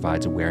Care, which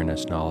provides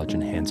awareness, knowledge,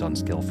 and hands-on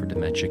skill for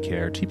dementia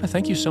care. Teepa,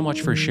 thank you so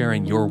much for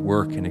sharing your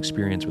work and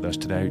experience with us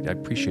today. I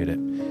appreciate it.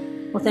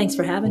 Well, thanks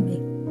for having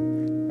me.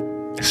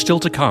 Still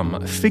to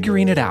come,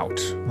 Figuring It Out,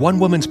 one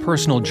woman's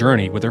personal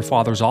journey with her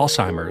father's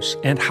Alzheimer's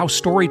and how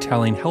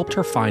storytelling helped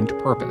her find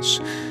purpose.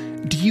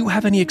 Do you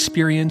have any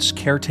experience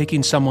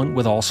caretaking someone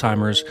with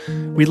Alzheimer's?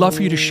 We'd love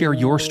for you to share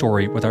your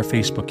story with our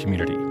Facebook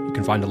community. You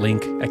can find a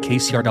link at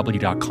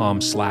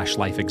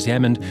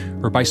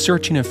kcrw.com/lifeexamined or by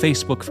searching on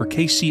Facebook for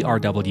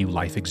KCRW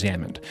Life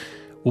Examined.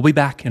 We'll be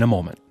back in a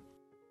moment.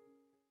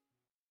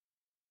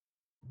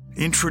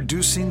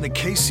 Introducing the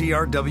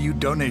KCRW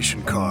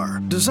donation car,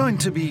 designed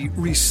to be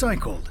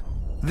recycled.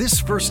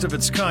 This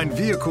first-of-its-kind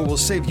vehicle will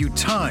save you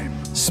time,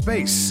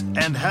 space,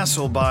 and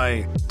hassle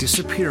by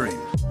disappearing.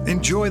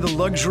 Enjoy the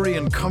luxury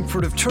and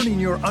comfort of turning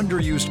your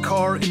underused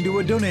car into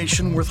a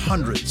donation worth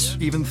hundreds,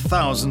 even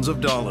thousands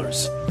of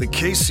dollars. The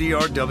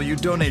KCRW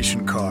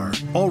donation car,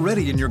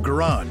 already in your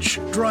garage,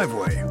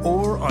 driveway,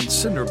 or on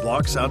cinder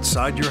blocks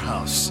outside your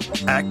house.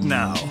 Act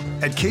now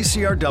at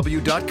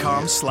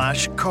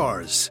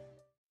kcrw.com/cars.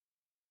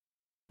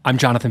 I'm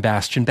Jonathan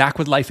Bastian, back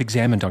with Life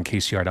Examined on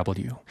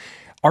KCRW.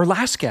 Our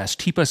last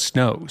guest, Teepa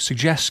Snow,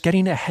 suggests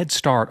getting a head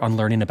start on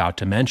learning about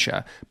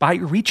dementia by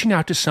reaching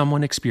out to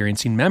someone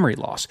experiencing memory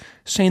loss,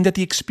 saying that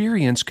the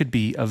experience could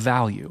be of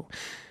value.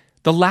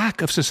 The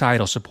lack of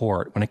societal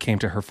support when it came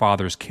to her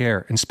father's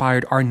care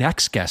inspired our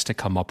next guest to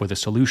come up with a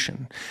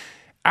solution.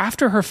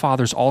 After her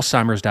father's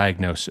Alzheimer's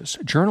diagnosis,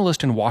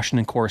 journalist and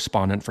Washington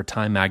correspondent for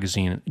Time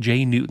magazine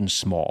Jay Newton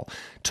Small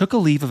took a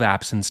leave of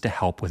absence to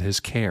help with his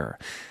care.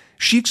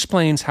 She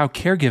explains how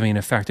caregiving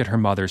affected her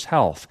mother's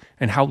health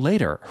and how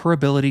later her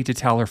ability to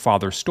tell her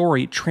father's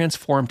story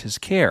transformed his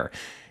care,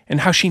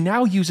 and how she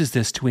now uses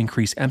this to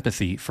increase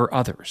empathy for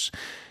others.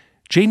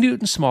 Jay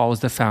Newton Small is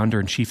the founder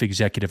and chief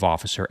executive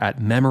officer at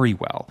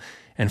MemoryWell,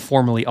 and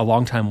formerly a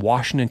longtime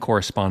Washington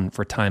correspondent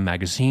for Time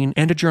magazine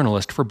and a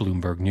journalist for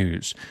Bloomberg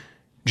News.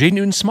 Jay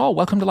Newton Small,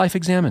 welcome to Life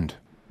Examined.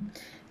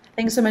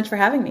 Thanks so much for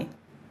having me.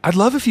 I'd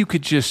love if you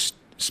could just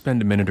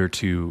spend a minute or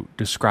two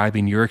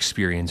describing your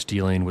experience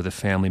dealing with a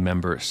family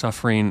member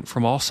suffering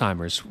from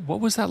Alzheimer's. What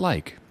was that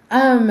like?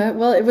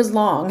 Well, it was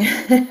long.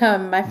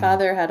 My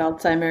father had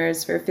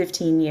Alzheimer's for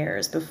 15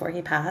 years before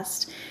he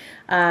passed.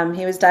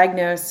 He was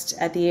diagnosed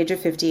at the age of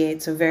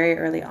 58, so very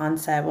early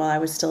onset while I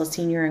was still a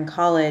senior in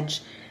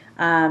college.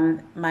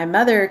 My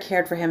mother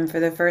cared for him for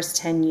the first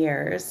 10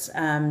 years.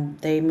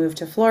 They moved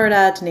to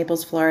Florida, to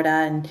Naples,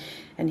 Florida,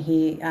 and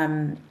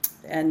then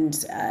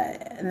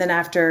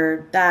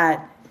after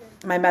that,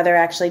 my mother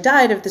actually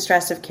died of the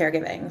stress of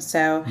caregiving.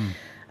 So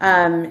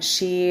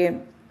she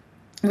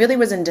really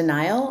was in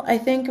denial, I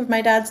think, of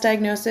my dad's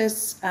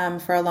diagnosis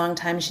for a long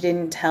time. She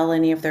didn't tell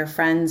any of their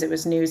friends. It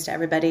was news to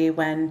everybody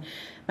when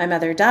my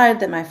mother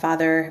died that my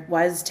father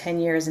was 10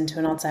 years into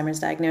an Alzheimer's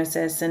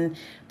diagnosis. And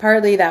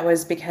partly that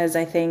was because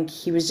I think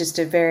he was just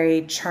a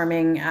very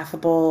charming,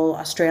 affable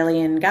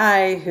Australian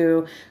guy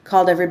who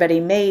called everybody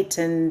mate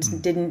and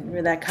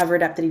that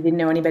covered up that he didn't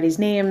know anybody's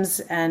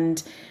names.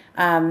 And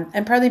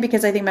partly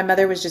because I think my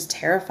mother was just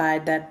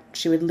terrified that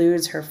she would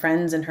lose her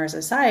friends in her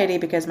society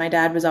because my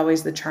dad was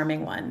always the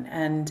charming one.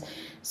 And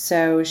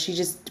so she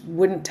just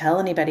wouldn't tell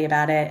anybody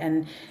about it.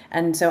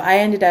 And so I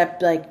ended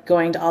up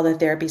going to all the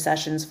therapy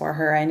sessions for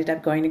her. I ended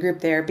up going to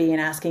group therapy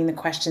and asking the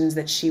questions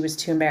that she was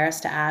too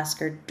embarrassed to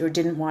ask or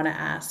didn't want to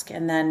ask.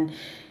 And then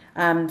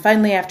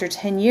Finally, after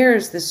 10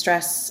 years, the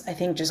stress, I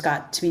think, just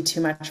got to be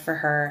too much for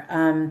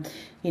her.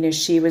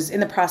 She was in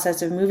the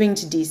process of moving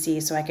to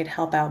DC so I could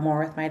help out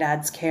more with my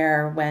dad's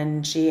care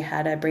when she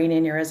had a brain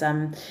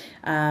aneurysm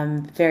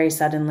very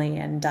suddenly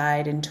and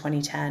died in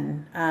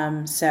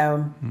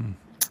 2010.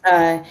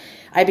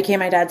 I became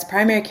my dad's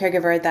primary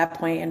caregiver at that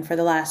point, and for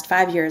the last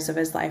 5 years of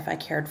his life, I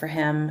cared for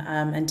him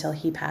until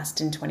he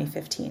passed in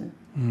 2015.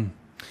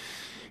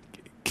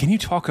 Can you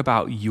talk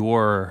about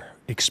your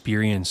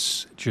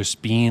experience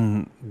just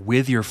being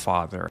with your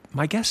father?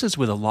 My guess is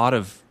with a lot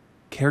of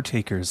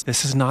caretakers,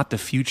 this is not the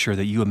future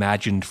that you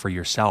imagined for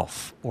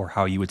yourself or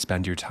how you would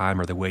spend your time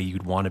or the way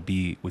you'd want to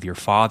be with your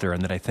father,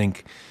 and that I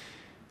think,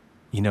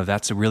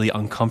 that's a really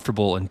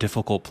uncomfortable and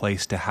difficult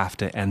place to have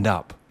to end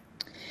up.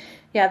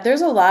 Yeah,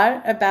 there's a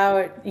lot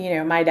about,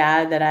 my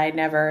dad that I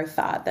never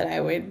thought that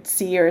I would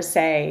see or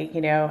say.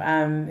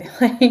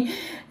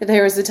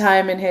 There was a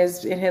time in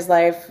his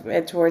life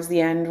towards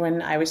the end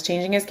when I was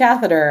changing his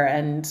catheter,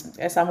 and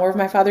I saw more of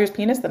my father's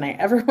penis than I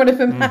ever would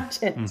have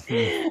imagined.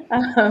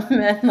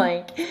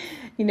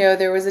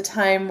 There was a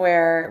time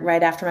where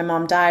right after my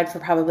mom died, for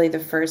probably the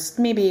first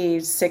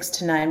maybe 6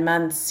 to 9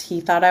 months, he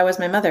thought I was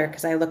my mother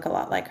because I look a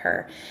lot like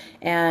her.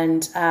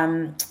 And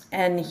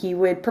he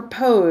would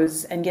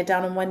propose and get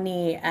down on one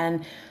knee,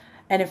 and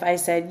if I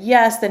said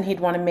yes, then he'd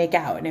want to make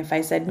out, and if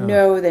I said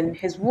no, then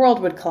his world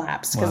would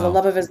collapse because the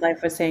love of his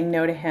life was saying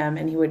no to him,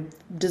 and he would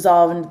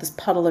dissolve into this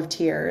puddle of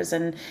tears,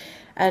 and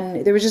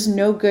there was just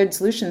no good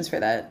solutions for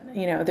that.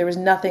 There was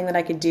nothing that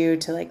I could do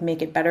to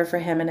make it better for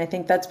him, and I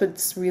think that's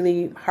what's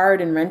really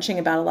hard and wrenching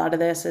about a lot of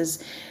this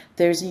is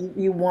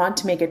you want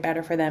to make it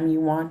better for them,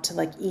 you want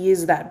to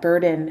ease that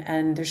burden,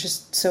 and there's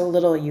just so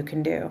little you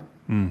can do.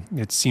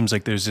 It seems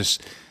like there's this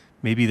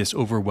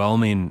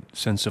overwhelming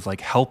sense of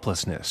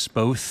helplessness,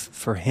 both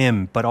for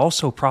him, but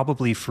also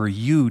probably for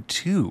you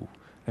too.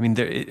 I mean,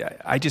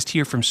 I just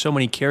hear from so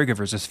many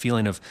caregivers this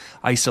feeling of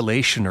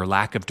isolation or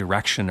lack of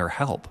direction or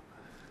help.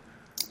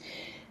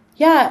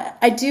 Yeah,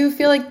 I do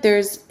feel like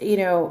there's,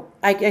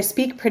 I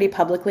speak pretty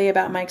publicly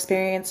about my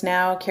experience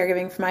now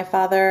caregiving for my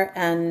father,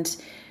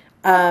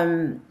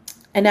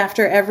 and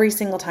after every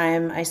single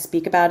time I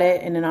speak about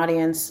it in an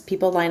audience,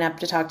 people line up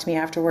to talk to me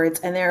afterwards,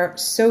 and they're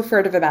so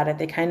furtive about it.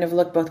 They kind of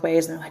look both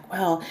ways, and they're like,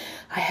 well,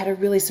 I had a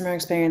really similar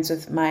experience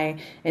with my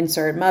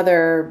insert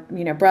mother,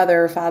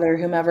 brother, father,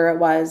 whomever it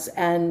was.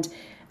 And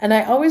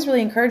I always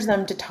really encourage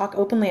them to talk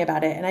openly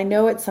about it. And I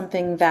know it's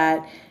something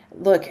that,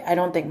 look, I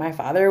don't think my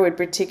father would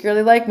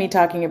particularly like me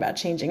talking about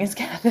changing his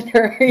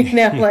catheter,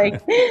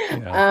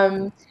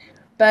 Yeah.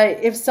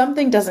 But if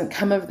something doesn't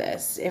come of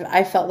this, if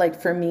I felt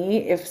like for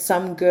me, if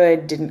some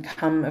good didn't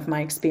come of my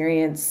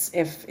experience,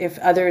 if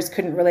others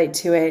couldn't relate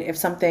to it, if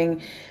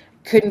something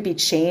couldn't be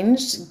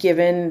changed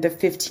given the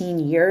 15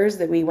 years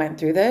that we went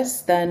through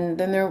this, then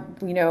there,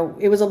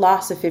 it was a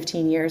loss of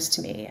 15 years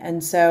to me.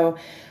 And so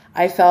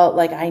I felt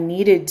like I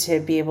needed to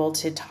be able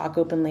to talk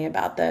openly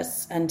about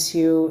this and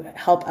to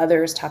help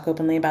others talk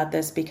openly about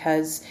this,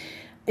 because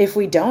if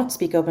we don't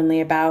speak openly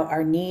about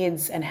our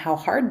needs and how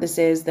hard this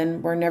is,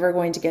 then we're never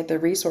going to get the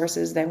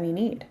resources that we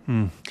need.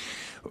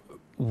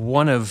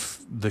 One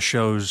of the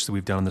shows that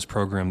we've done on this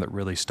program that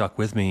really stuck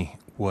with me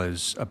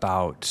was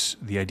about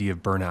the idea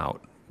of burnout,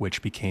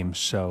 which became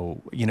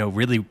so,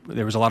 really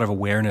there was a lot of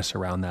awareness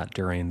around that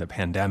during the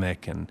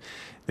pandemic and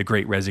the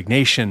Great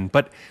Resignation.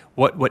 But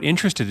what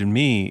interested in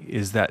me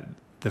is that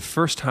the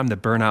first time the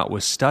burnout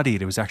was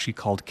studied, it was actually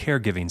called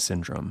caregiving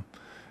syndrome.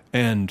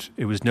 And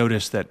it was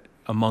noticed that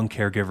among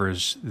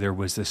caregivers, there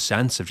was this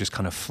sense of just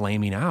kind of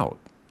flaming out,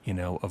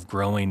 of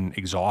growing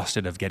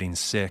exhausted, of getting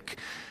sick,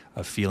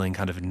 of feeling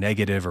kind of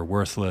negative or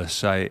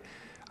worthless. I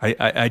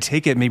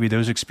take it maybe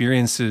those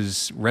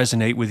experiences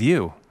resonate with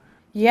you.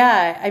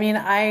 Yeah, I mean,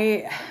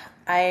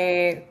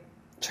 I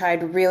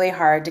tried really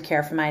hard to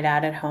care for my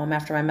dad at home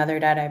after my mother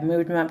died. I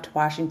moved him up to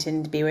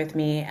Washington to be with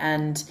me,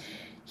 and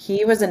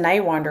he was a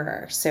night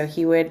wanderer. So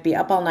he would be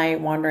up all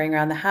night wandering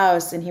around the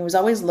house, and he was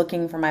always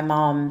looking for my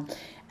mom.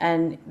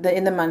 And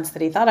in the months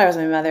that he thought I was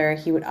my mother,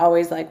 he would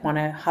always want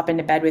to hop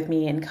into bed with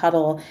me and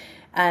cuddle.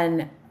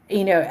 And,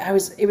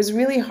 it was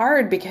really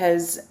hard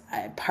because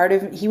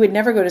he would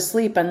never go to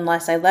sleep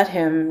unless I let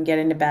him get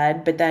into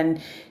bed. But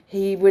then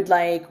he would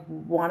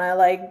want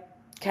to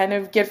kind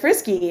of get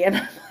frisky. And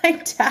I'm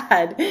like,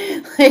 Dad,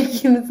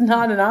 it's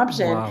not an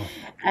option. Wow.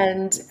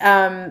 And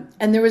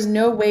there was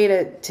no way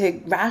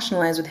to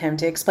rationalize with him,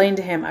 to explain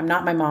to him, I'm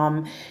not my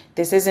mom.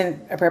 This isn't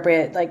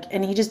appropriate.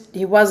 And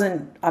he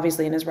wasn't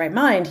obviously in his right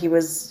mind. He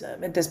was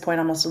at this point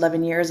almost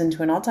 11 years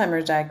into an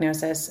Alzheimer's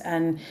diagnosis.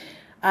 And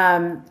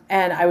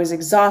I was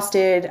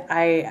exhausted.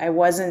 I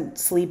wasn't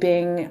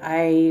sleeping.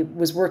 I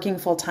was working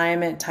full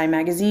time at Time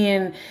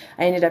Magazine.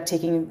 I ended up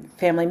taking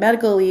family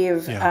medical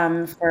leave,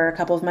 for a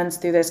couple of months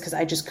through this because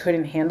I just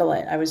couldn't handle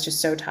it. I was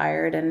just so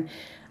tired. And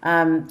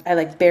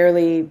I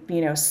barely,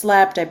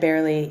 slept. I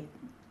barely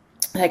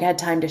had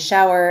time to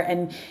shower.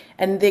 And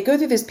And they go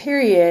through this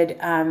period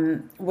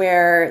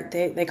where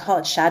they call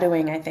it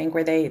shadowing, I think,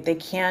 where they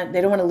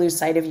don't want to lose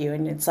sight of you.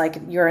 And it's like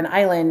you're an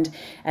island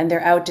and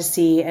they're out to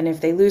sea. And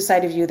if they lose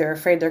sight of you, they're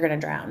afraid they're going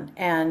to drown.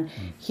 And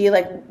he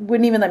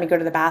wouldn't even let me go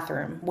to the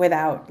bathroom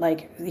without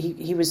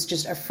he was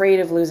just afraid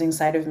of losing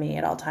sight of me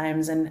at all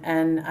times.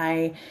 And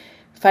I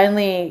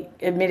finally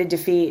admitted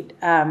defeat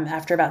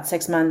after about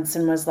 6 months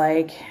and was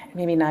like,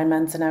 maybe 9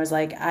 months. And I was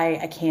like,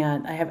 I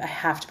can't, I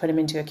have to put him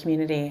into a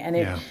community. And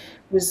it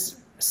was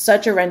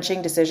such a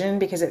wrenching decision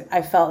because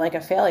I felt like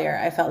a failure.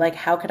 I felt like,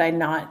 how could I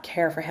not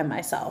care for him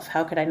myself?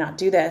 How could I not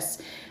do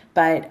this?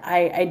 But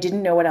I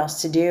didn't know what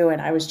else to do.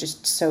 And I was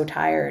just so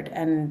tired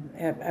and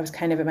I was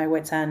kind of at my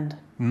wit's end.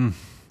 Can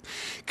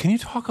you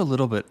talk a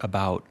little bit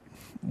about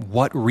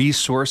what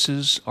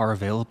resources are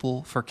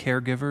available for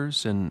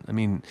caregivers? And I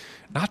mean,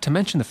 not to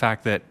mention the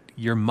fact that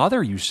your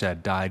mother, you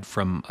said, died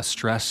from a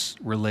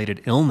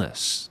stress-related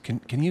illness.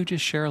 Can you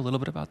just share a little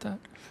bit about that?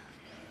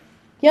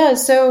 Yeah,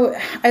 so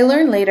I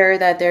learned later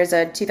that there's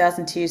a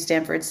 2002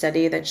 Stanford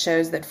study that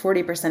shows that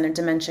 40% of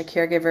dementia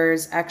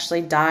caregivers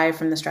actually die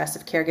from the stress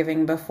of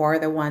caregiving before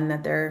the one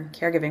that they're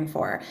caregiving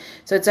for.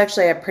 So it's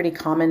actually a pretty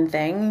common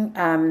thing.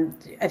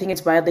 I think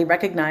it's widely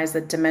recognized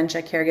that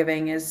dementia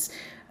caregiving is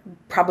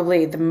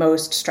probably the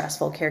most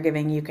stressful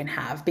caregiving you can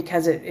have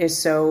because it is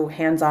so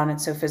hands-on,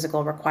 it's so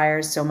physical,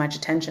 requires so much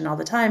attention all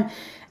the time.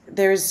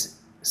 There's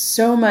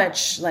so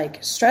much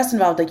stress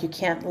involved, you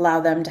can't allow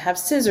them to have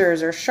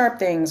scissors or sharp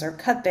things or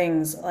cut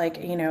things,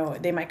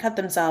 they might cut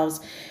themselves.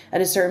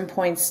 At a certain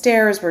point,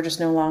 stairs were just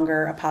no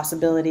longer a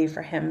possibility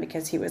for him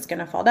because he was going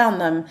to fall down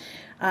them.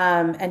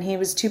 And he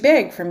was too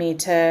big for me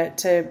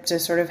to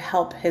sort of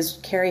help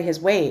carry his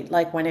weight,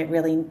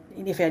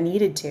 if I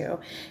needed to.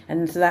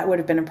 And so that would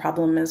have been a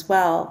problem as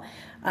well.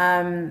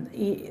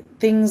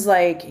 Things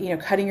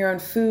like, cutting your own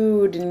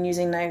food and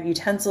using knife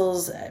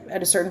utensils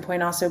at a certain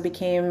point also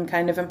became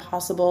kind of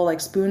impossible. Like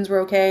spoons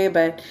were okay,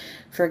 but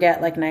forget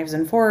knives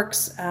and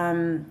forks.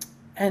 And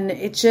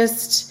it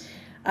just,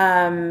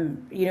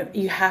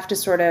 you have to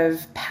sort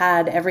of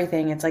pad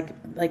everything. It's like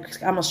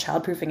almost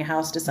childproofing a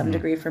house to some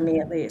degree for me,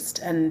 at least.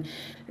 And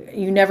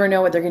you never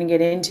know what they're going to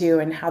get into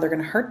and how they're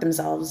going to hurt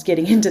themselves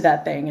getting into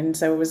that thing. And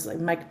so it was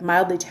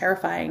mildly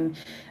terrifying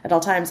at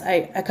all times.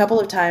 A couple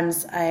of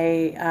times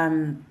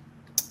I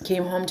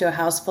came home to a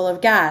house full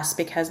of gas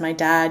because my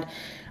dad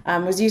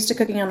was used to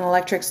cooking on an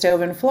electric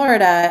stove in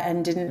Florida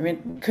and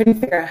couldn't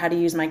figure out how to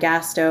use my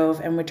gas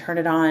stove and would turn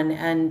it on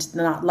and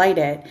not light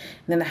it.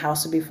 And then the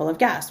house would be full of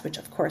gas, which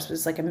of course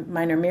was a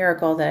minor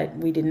miracle that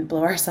we didn't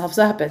blow ourselves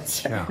up.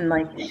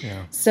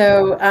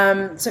 So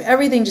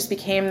everything just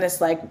became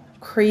this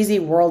crazy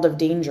world of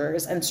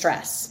dangers and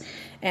stress.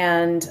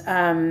 And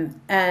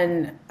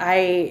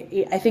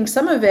I think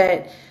some of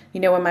it,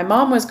 when my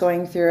mom was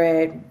going through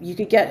it, you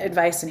could get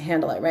advice and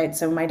handle it, right?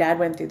 So my dad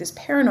went through this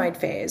paranoid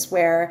phase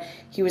where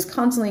he was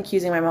constantly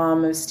accusing my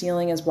mom of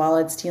stealing his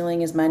wallet,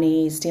 stealing his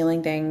money,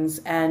 stealing things.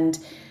 And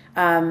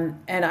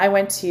I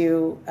went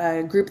to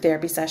a group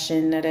therapy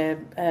session at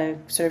a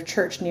sort of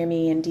church near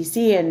me in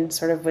DC and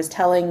sort of was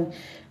telling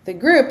the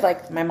group,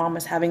 my mom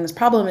was having this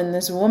problem, and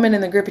this woman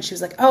in the group, and she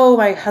was like, oh,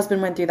 my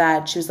husband went through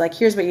that. She was like,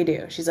 here's what you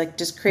do. She's like,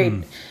 just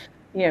create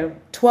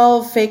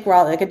 12 fake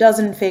wallet, a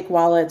dozen fake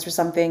wallets or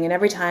something. And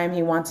every time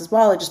he wants his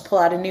wallet, just pull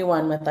out a new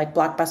one with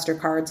Blockbuster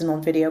cards and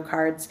old video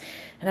cards.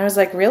 And I was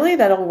like, really?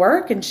 That'll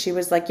work? And she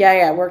was like,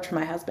 yeah, it worked for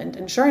my husband.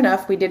 And sure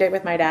enough, we did it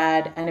with my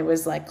dad, and it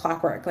was like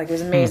clockwork. It was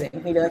amazing.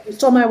 He'd be like, you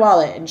stole my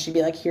wallet. And she'd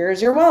be like, here's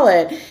your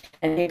wallet.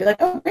 And he'd be like,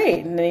 oh,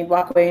 great. And then he'd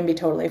walk away and be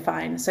totally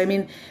fine. So, I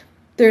mean,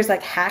 there's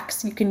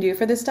hacks you can do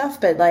for this stuff,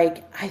 but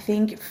I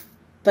think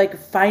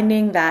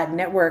finding that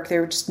network,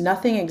 there just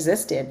nothing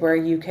existed where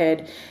you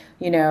could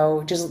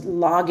just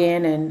log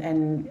in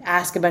and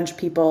ask a bunch of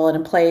people in a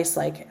place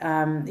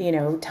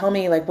tell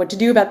me what to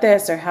do about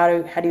this or how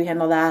do you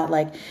handle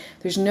that.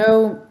 There's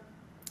no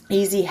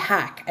easy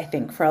hack, I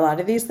think, for a lot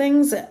of these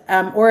things.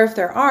 Or if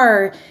there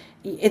are,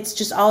 it's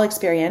just all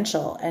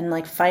experiential,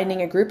 and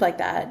finding a group like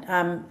that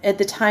at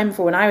the time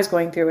for when I was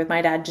going through it with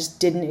my dad just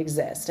didn't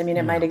exist. I mean,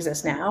 it might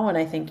exist now, and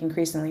I think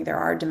increasingly there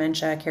are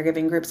dementia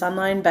caregiving groups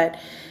online, but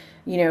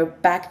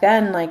back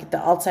then, the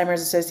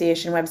Alzheimer's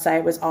Association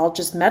website was all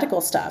just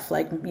medical stuff,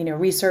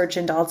 research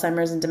into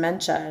Alzheimer's and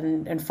dementia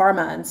and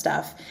pharma and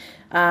stuff.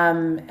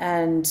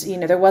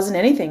 There wasn't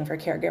anything for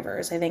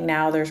caregivers. I think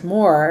now there's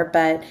more,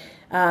 but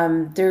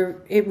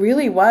it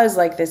really was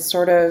this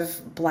sort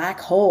of black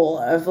hole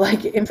of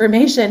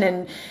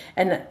information.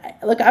 And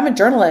look, I'm a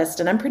journalist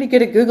and I'm pretty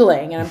good at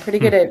Googling and I'm pretty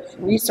good at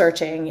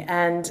researching.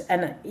 And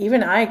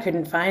even I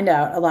couldn't find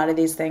out a lot of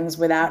these things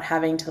without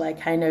having to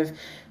kind of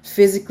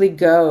physically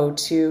go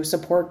to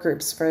support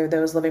groups for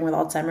those living with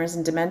Alzheimer's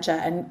and dementia.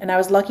 And I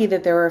was lucky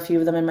that there were a few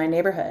of them in my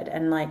neighborhood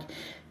and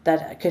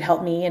that could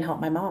help me and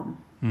help my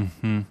mom.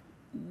 Mm-hmm.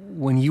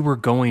 When you were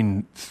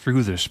going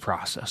through this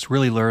process,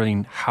 really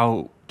learning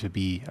how to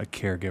be a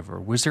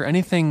caregiver, was there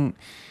anything,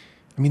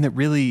 that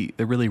really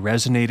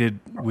resonated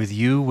with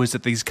you? Was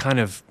it these kind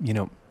of,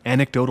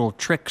 anecdotal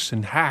tricks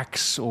and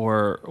hacks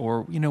or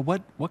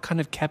what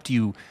kind of kept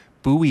you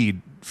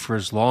buoyed for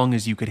as long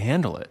as you could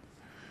handle it?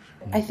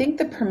 I think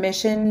the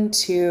permission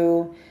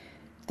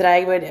that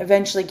I would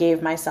eventually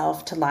gave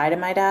myself to lie to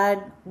my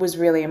dad was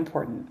really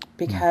important,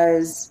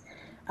 because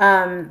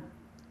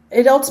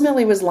it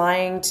ultimately was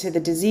lying to the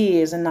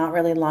disease and not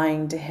really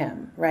lying to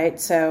him, right?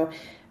 So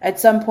at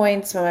some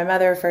points when my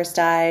mother first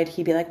died,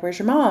 he'd be like, "Where's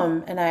your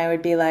mom?" And I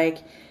would be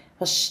like,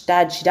 "Well,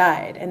 Dad, she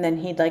died." And then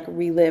he'd like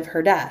relive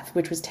her death,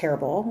 which was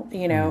terrible,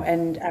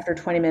 and after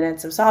 20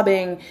 minutes of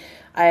sobbing,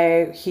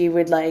 he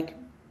would like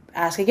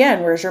ask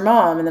again, "Where's your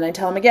mom?" And then I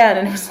tell him again.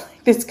 And it was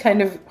like this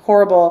kind of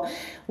horrible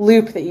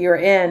loop that you're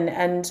in.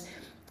 And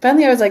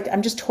finally I was like,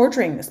 I'm just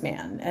torturing this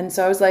man. And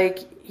so I was like,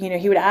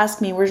 he would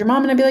ask me, "Where's your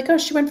mom?" And I'd be like, "Oh,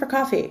 she went for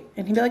coffee."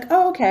 And he'd be like,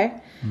 "Oh, okay."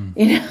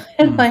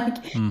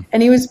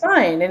 And he was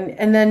fine.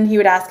 And then he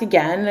would ask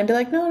again, and I'd be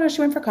like, no,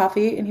 she went for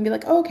coffee. And he'd be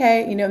like, "Oh,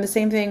 okay." And the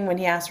same thing when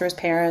he asked for his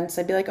parents,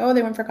 I'd be like, "Oh,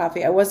 they went for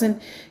coffee." I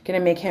wasn't going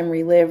to make him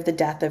relive the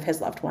death of his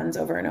loved ones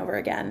over and over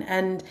again.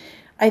 And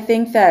I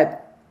think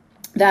that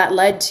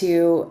led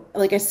to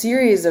like a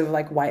series of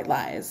like white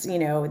lies,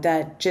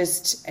 that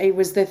just, it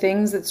was the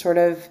things that sort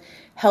of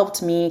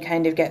helped me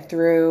kind of get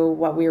through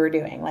what we were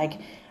doing. Like,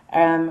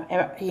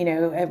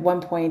 at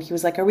one point he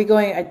was like,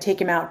 I'd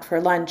take him out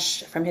for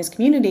lunch from his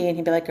community, and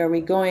he'd be like, where are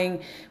we going?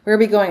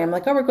 I'm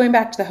like, "Oh, we're going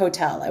back to the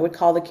hotel." I would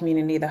call the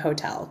community the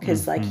hotel,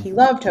 because like he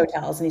loved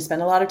hotels and he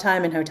spent a lot of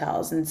time in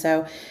hotels. And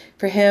so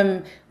for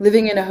him,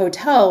 living in a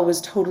hotel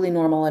was totally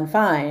normal and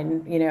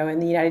fine. In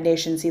the United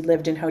Nations, he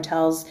lived in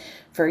hotels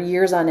for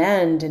years on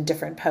end in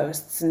different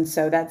posts. And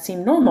so that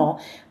seemed normal.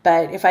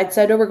 But if I'd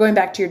said, "Oh, we're going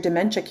back to your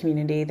dementia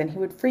community," then he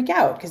would freak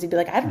out, because he'd be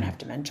like, "I don't have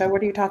dementia.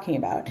 What are you talking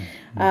about?"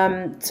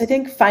 So I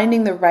think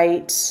finding the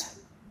right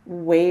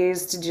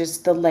ways to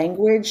just the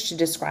language to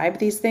describe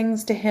these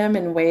things to him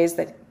in ways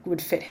that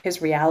would fit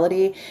his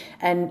reality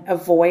and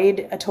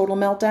avoid a total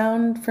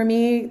meltdown for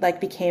me, like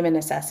became a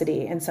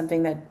necessity, and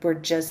something that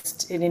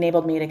it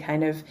enabled me to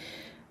kind of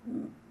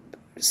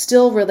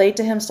still relate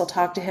to him, still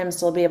talk to him,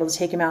 still be able to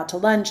take him out to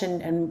lunch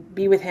and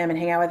be with him and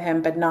hang out with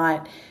him, but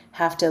not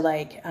have to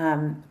like,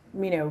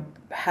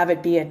 have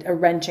it be a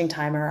wrenching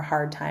time or a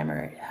hard time,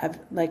 or have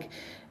like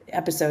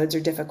episodes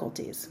or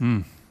difficulties.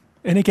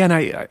 And again,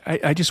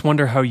 I just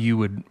wonder how you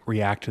would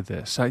react to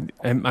this.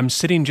 I'm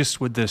sitting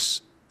just with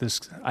this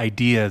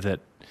idea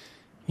that,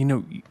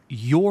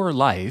 your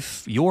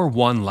life, your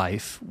one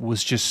life,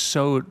 was just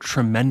so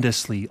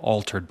tremendously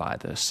altered by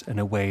this in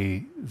a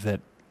way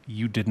that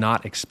you did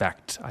not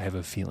expect, I have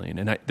a feeling.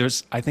 And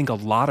I think a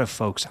lot of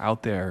folks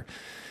out there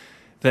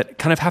that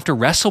kind of have to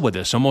wrestle with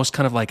this, almost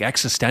kind of like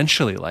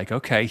existentially, like,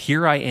 okay,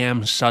 here I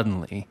am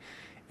suddenly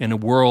in a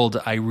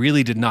world I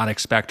really did not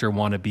expect or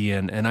want to be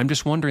in. And I'm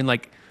just wondering,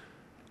 like,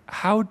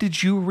 how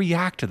did you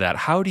react to that?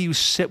 How do you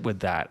sit with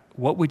that?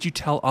 What would you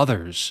tell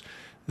others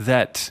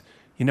that,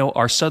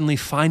 are suddenly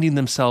finding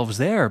themselves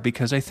there?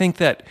 Because I think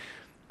that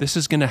this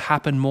is going to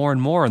happen more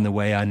and more in the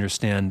way I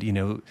understand,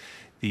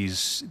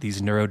 these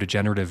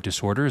neurodegenerative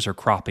disorders are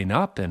cropping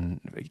up,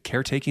 and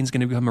caretaking is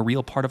going to become a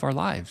real part of our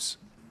lives.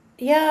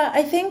 Yeah,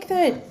 I think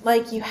that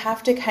like you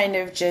have to kind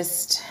of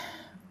just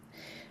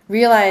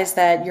realize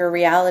that your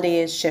reality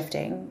is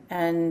shifting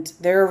and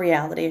their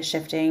reality is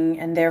shifting,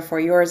 and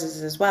therefore yours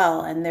is as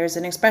well. And there's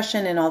an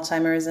expression in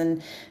Alzheimer's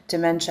and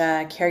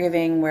dementia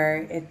caregiving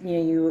where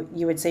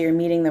you would say you're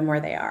meeting them where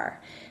they are.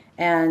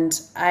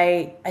 And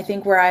I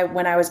think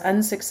when I was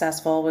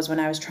unsuccessful was when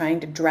I was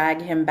trying to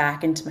drag him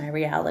back into my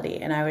reality,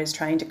 and I was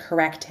trying to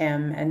correct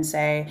him and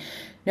say,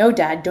 "No,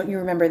 Dad, don't you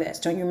remember this?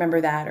 Don't you remember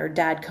that?" Or,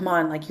 "Dad, come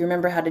on, like you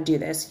remember how to do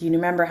this. You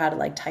remember how to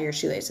like tie your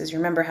shoelaces. You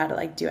remember how to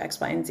like do X,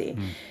 Y, and Z."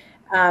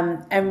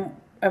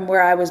 And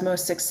where I was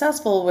most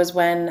successful was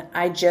when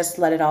I just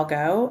let it all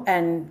go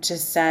and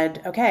just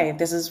said, okay,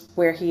 this is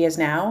where he is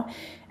now,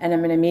 and I'm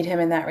going to meet him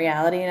in that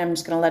reality, and I'm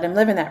just going to let him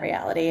live in that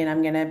reality, and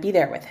I'm going to be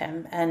there with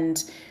him.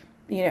 And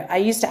I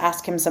used to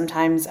ask him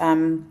sometimes,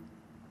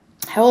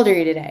 "How old are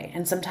you today?"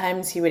 And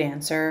sometimes he would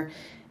answer,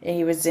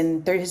 he was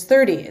in his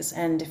 30s.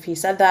 And if he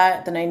said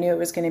that, then I knew it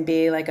was going to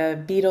be like a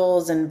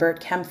Beatles and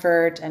Bert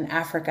Kempfert and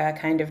Africa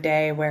kind of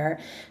day, where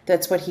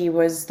that's where he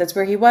was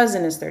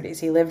in his 30s.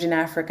 He lived in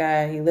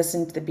Africa. He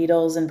listened to the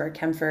Beatles and Bert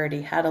Kempfert.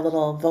 He had a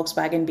little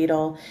Volkswagen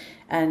Beetle.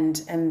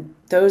 And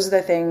those are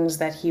the things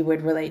that he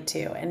would relate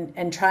to.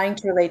 And trying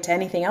to relate to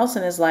anything else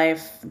in his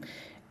life,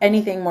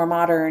 anything more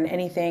modern,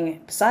 anything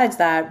besides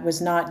that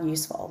was not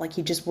useful. Like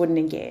he just wouldn't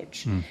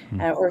engage.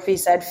 Mm-hmm. Or if he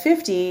said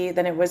 50,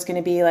 then it was going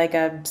to be like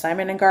a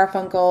Simon and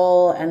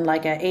Garfunkel and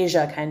like a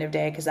Asia kind of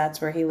day, because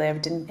that's where he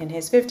lived in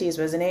his 50s,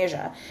 was in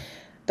Asia.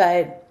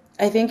 But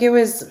I think it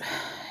was,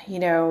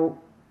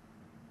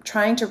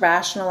 trying to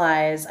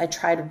rationalize. I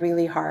tried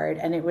really hard,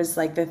 and it was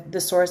like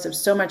the source of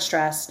so much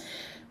stress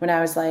when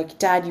I was like,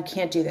 "Dad, you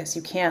can't do this.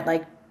 You can't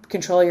like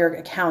control your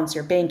accounts,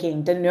 your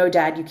banking. No,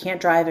 Dad, you can't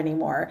drive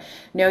anymore.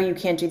 No, you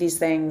can't do these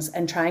things."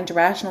 And trying to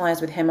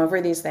rationalize with him over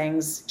these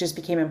things just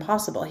became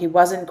impossible. He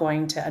wasn't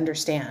going to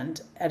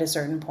understand at a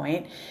certain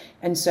point.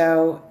 And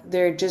so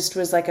there just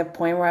was like a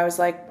point where I was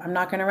like, I'm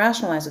not going to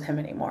rationalize with him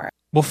anymore.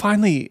 Well,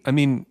 finally, I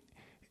mean,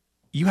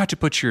 you had to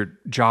put your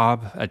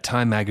job at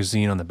Time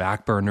Magazine on the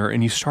back burner,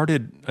 and you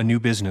started a new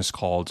business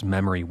called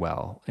Memory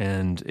Well.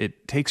 And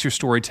it takes your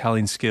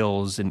storytelling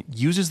skills and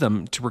uses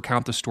them to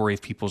recount the story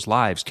of people's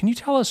lives. Can you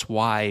tell us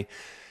why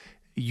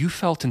you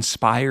felt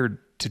inspired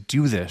to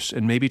do this,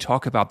 and maybe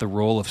talk about the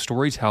role of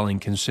storytelling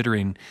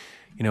considering,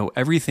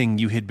 everything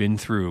you had been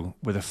through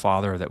with a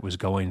father that was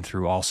going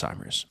through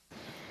Alzheimer's?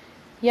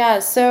 Yeah,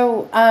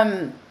 so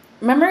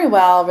Memory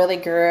Well really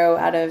grew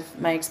out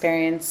of my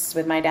experience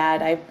with my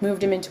dad. I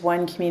moved him into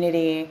one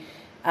community.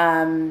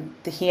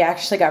 He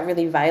actually got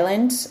really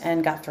violent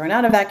and got thrown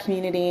out of that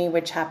community,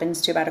 which happens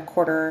to about a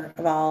quarter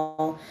of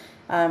all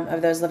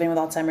of those living with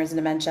Alzheimer's and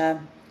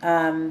dementia.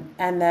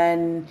 And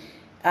then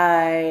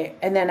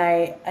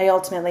I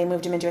ultimately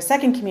moved him into a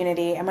second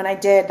community. And when I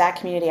did, that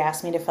community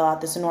asked me to fill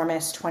out this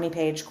enormous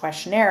 20-page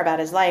questionnaire about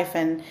his life.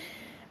 And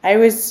I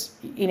was,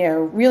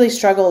 really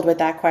struggled with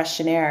that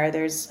questionnaire.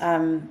 There's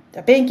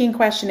a banking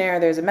questionnaire,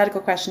 there's a medical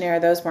questionnaire.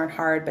 Those weren't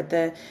hard, but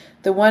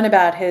the one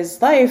about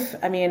his life,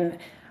 I mean,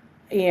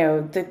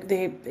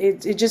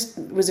 it just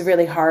was a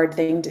really hard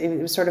thing.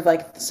 It was sort of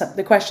like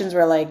the questions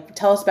were like,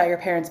 tell us about your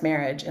parents'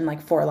 marriage in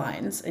like 4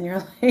 lines. And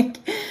you're like,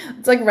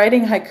 it's like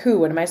writing haiku.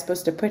 What am I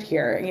supposed to put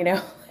here?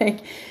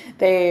 Like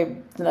they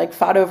like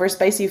fought over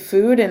spicy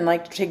food and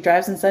like take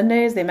drives on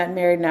Sundays. They met and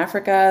married in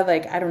Africa.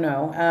 Like, I don't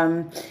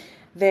know.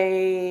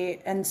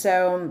 And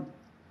so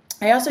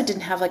I also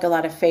didn't have like a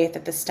lot of faith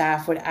that the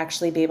staff would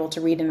actually be able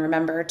to read and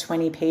remember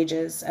 20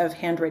 pages of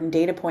handwritten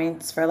data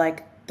points for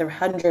like the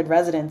 100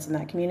 residents in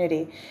that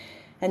community.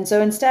 And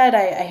so instead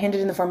I handed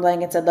in the form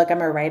blank and said, look,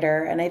 I'm a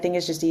writer, and I think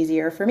it's just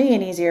easier for me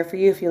and easier for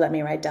you if you let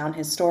me write down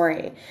his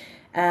story.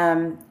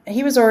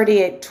 He was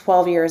already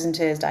 12 years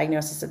into his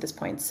diagnosis at this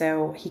point,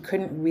 so he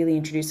couldn't really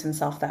introduce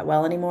himself that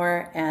well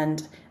anymore,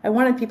 and I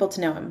wanted people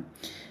to know him.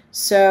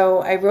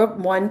 So I wrote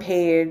 1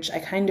 page, I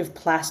kind of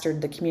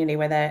plastered the community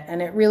with it,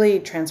 and it really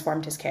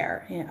transformed his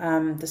care.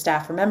 The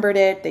staff remembered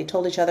it, they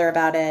told each other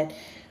about it.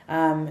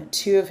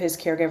 2 of his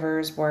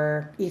caregivers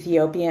were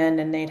Ethiopian,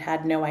 and they'd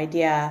had no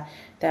idea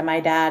that my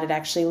dad had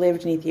actually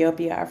lived in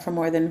Ethiopia for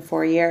more than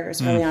 4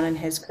 years early on in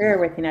his career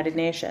with the United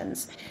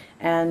Nations.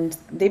 And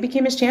they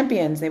became his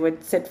champions. They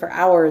would sit for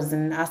hours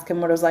and ask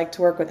him what it was like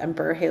to work with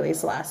Emperor Haile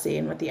Selassie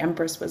and what the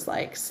Empress was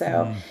like.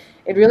 So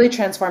it really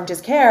transformed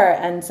his care.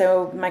 And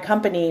so my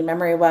company,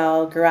 Memory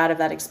Well, grew out of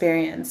that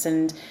experience.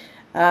 And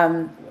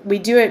we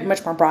do it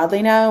much more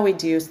broadly now. We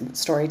do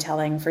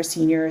storytelling for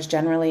seniors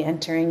generally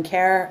entering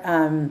care.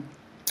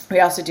 We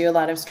also do a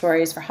lot of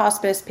stories for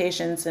hospice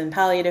patients and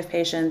palliative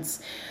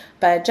patients.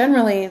 But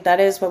generally, that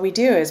is what we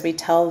do, is we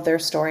tell their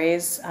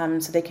stories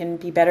so they can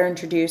be better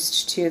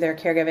introduced to their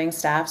caregiving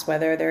staffs,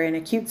 whether they're in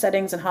acute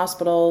settings in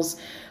hospitals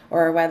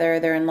or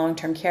whether they're in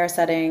long-term care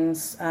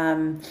settings.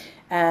 And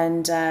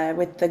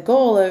with the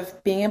goal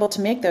of being able to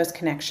make those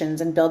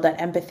connections and build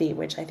that empathy,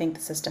 which I think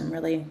the system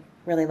really,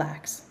 really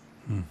lacks.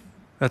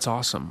 That's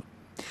awesome.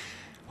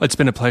 It's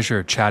been a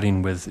pleasure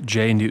chatting with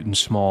Jay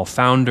Newton-Small,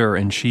 founder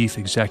and chief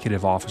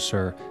executive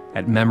officer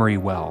at Memory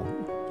Well.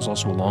 He's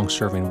also a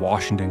long-serving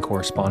Washington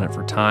correspondent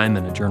for Time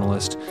and a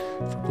journalist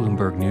for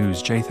Bloomberg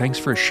News. Jay, thanks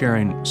for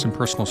sharing some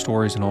personal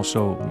stories and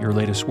also your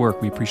latest work.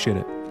 We appreciate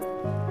it.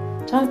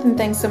 Jonathan,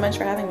 thanks so much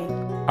for having me.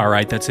 All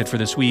right, that's it for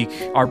this week.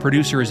 Our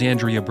producer is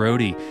Andrea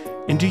Brody.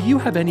 And do you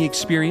have any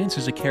experience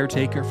as a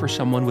caretaker for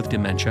someone with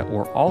dementia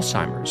or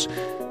Alzheimer's?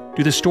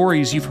 Do the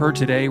stories you've heard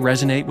today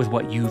resonate with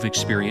what you've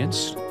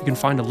experienced? You can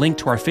find a link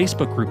to our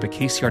Facebook group at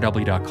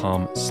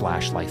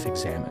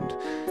kcrw.com/lifeexamined.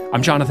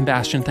 I'm Jonathan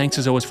Bastian. Thanks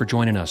as always for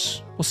joining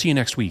us. We'll see you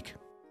next week.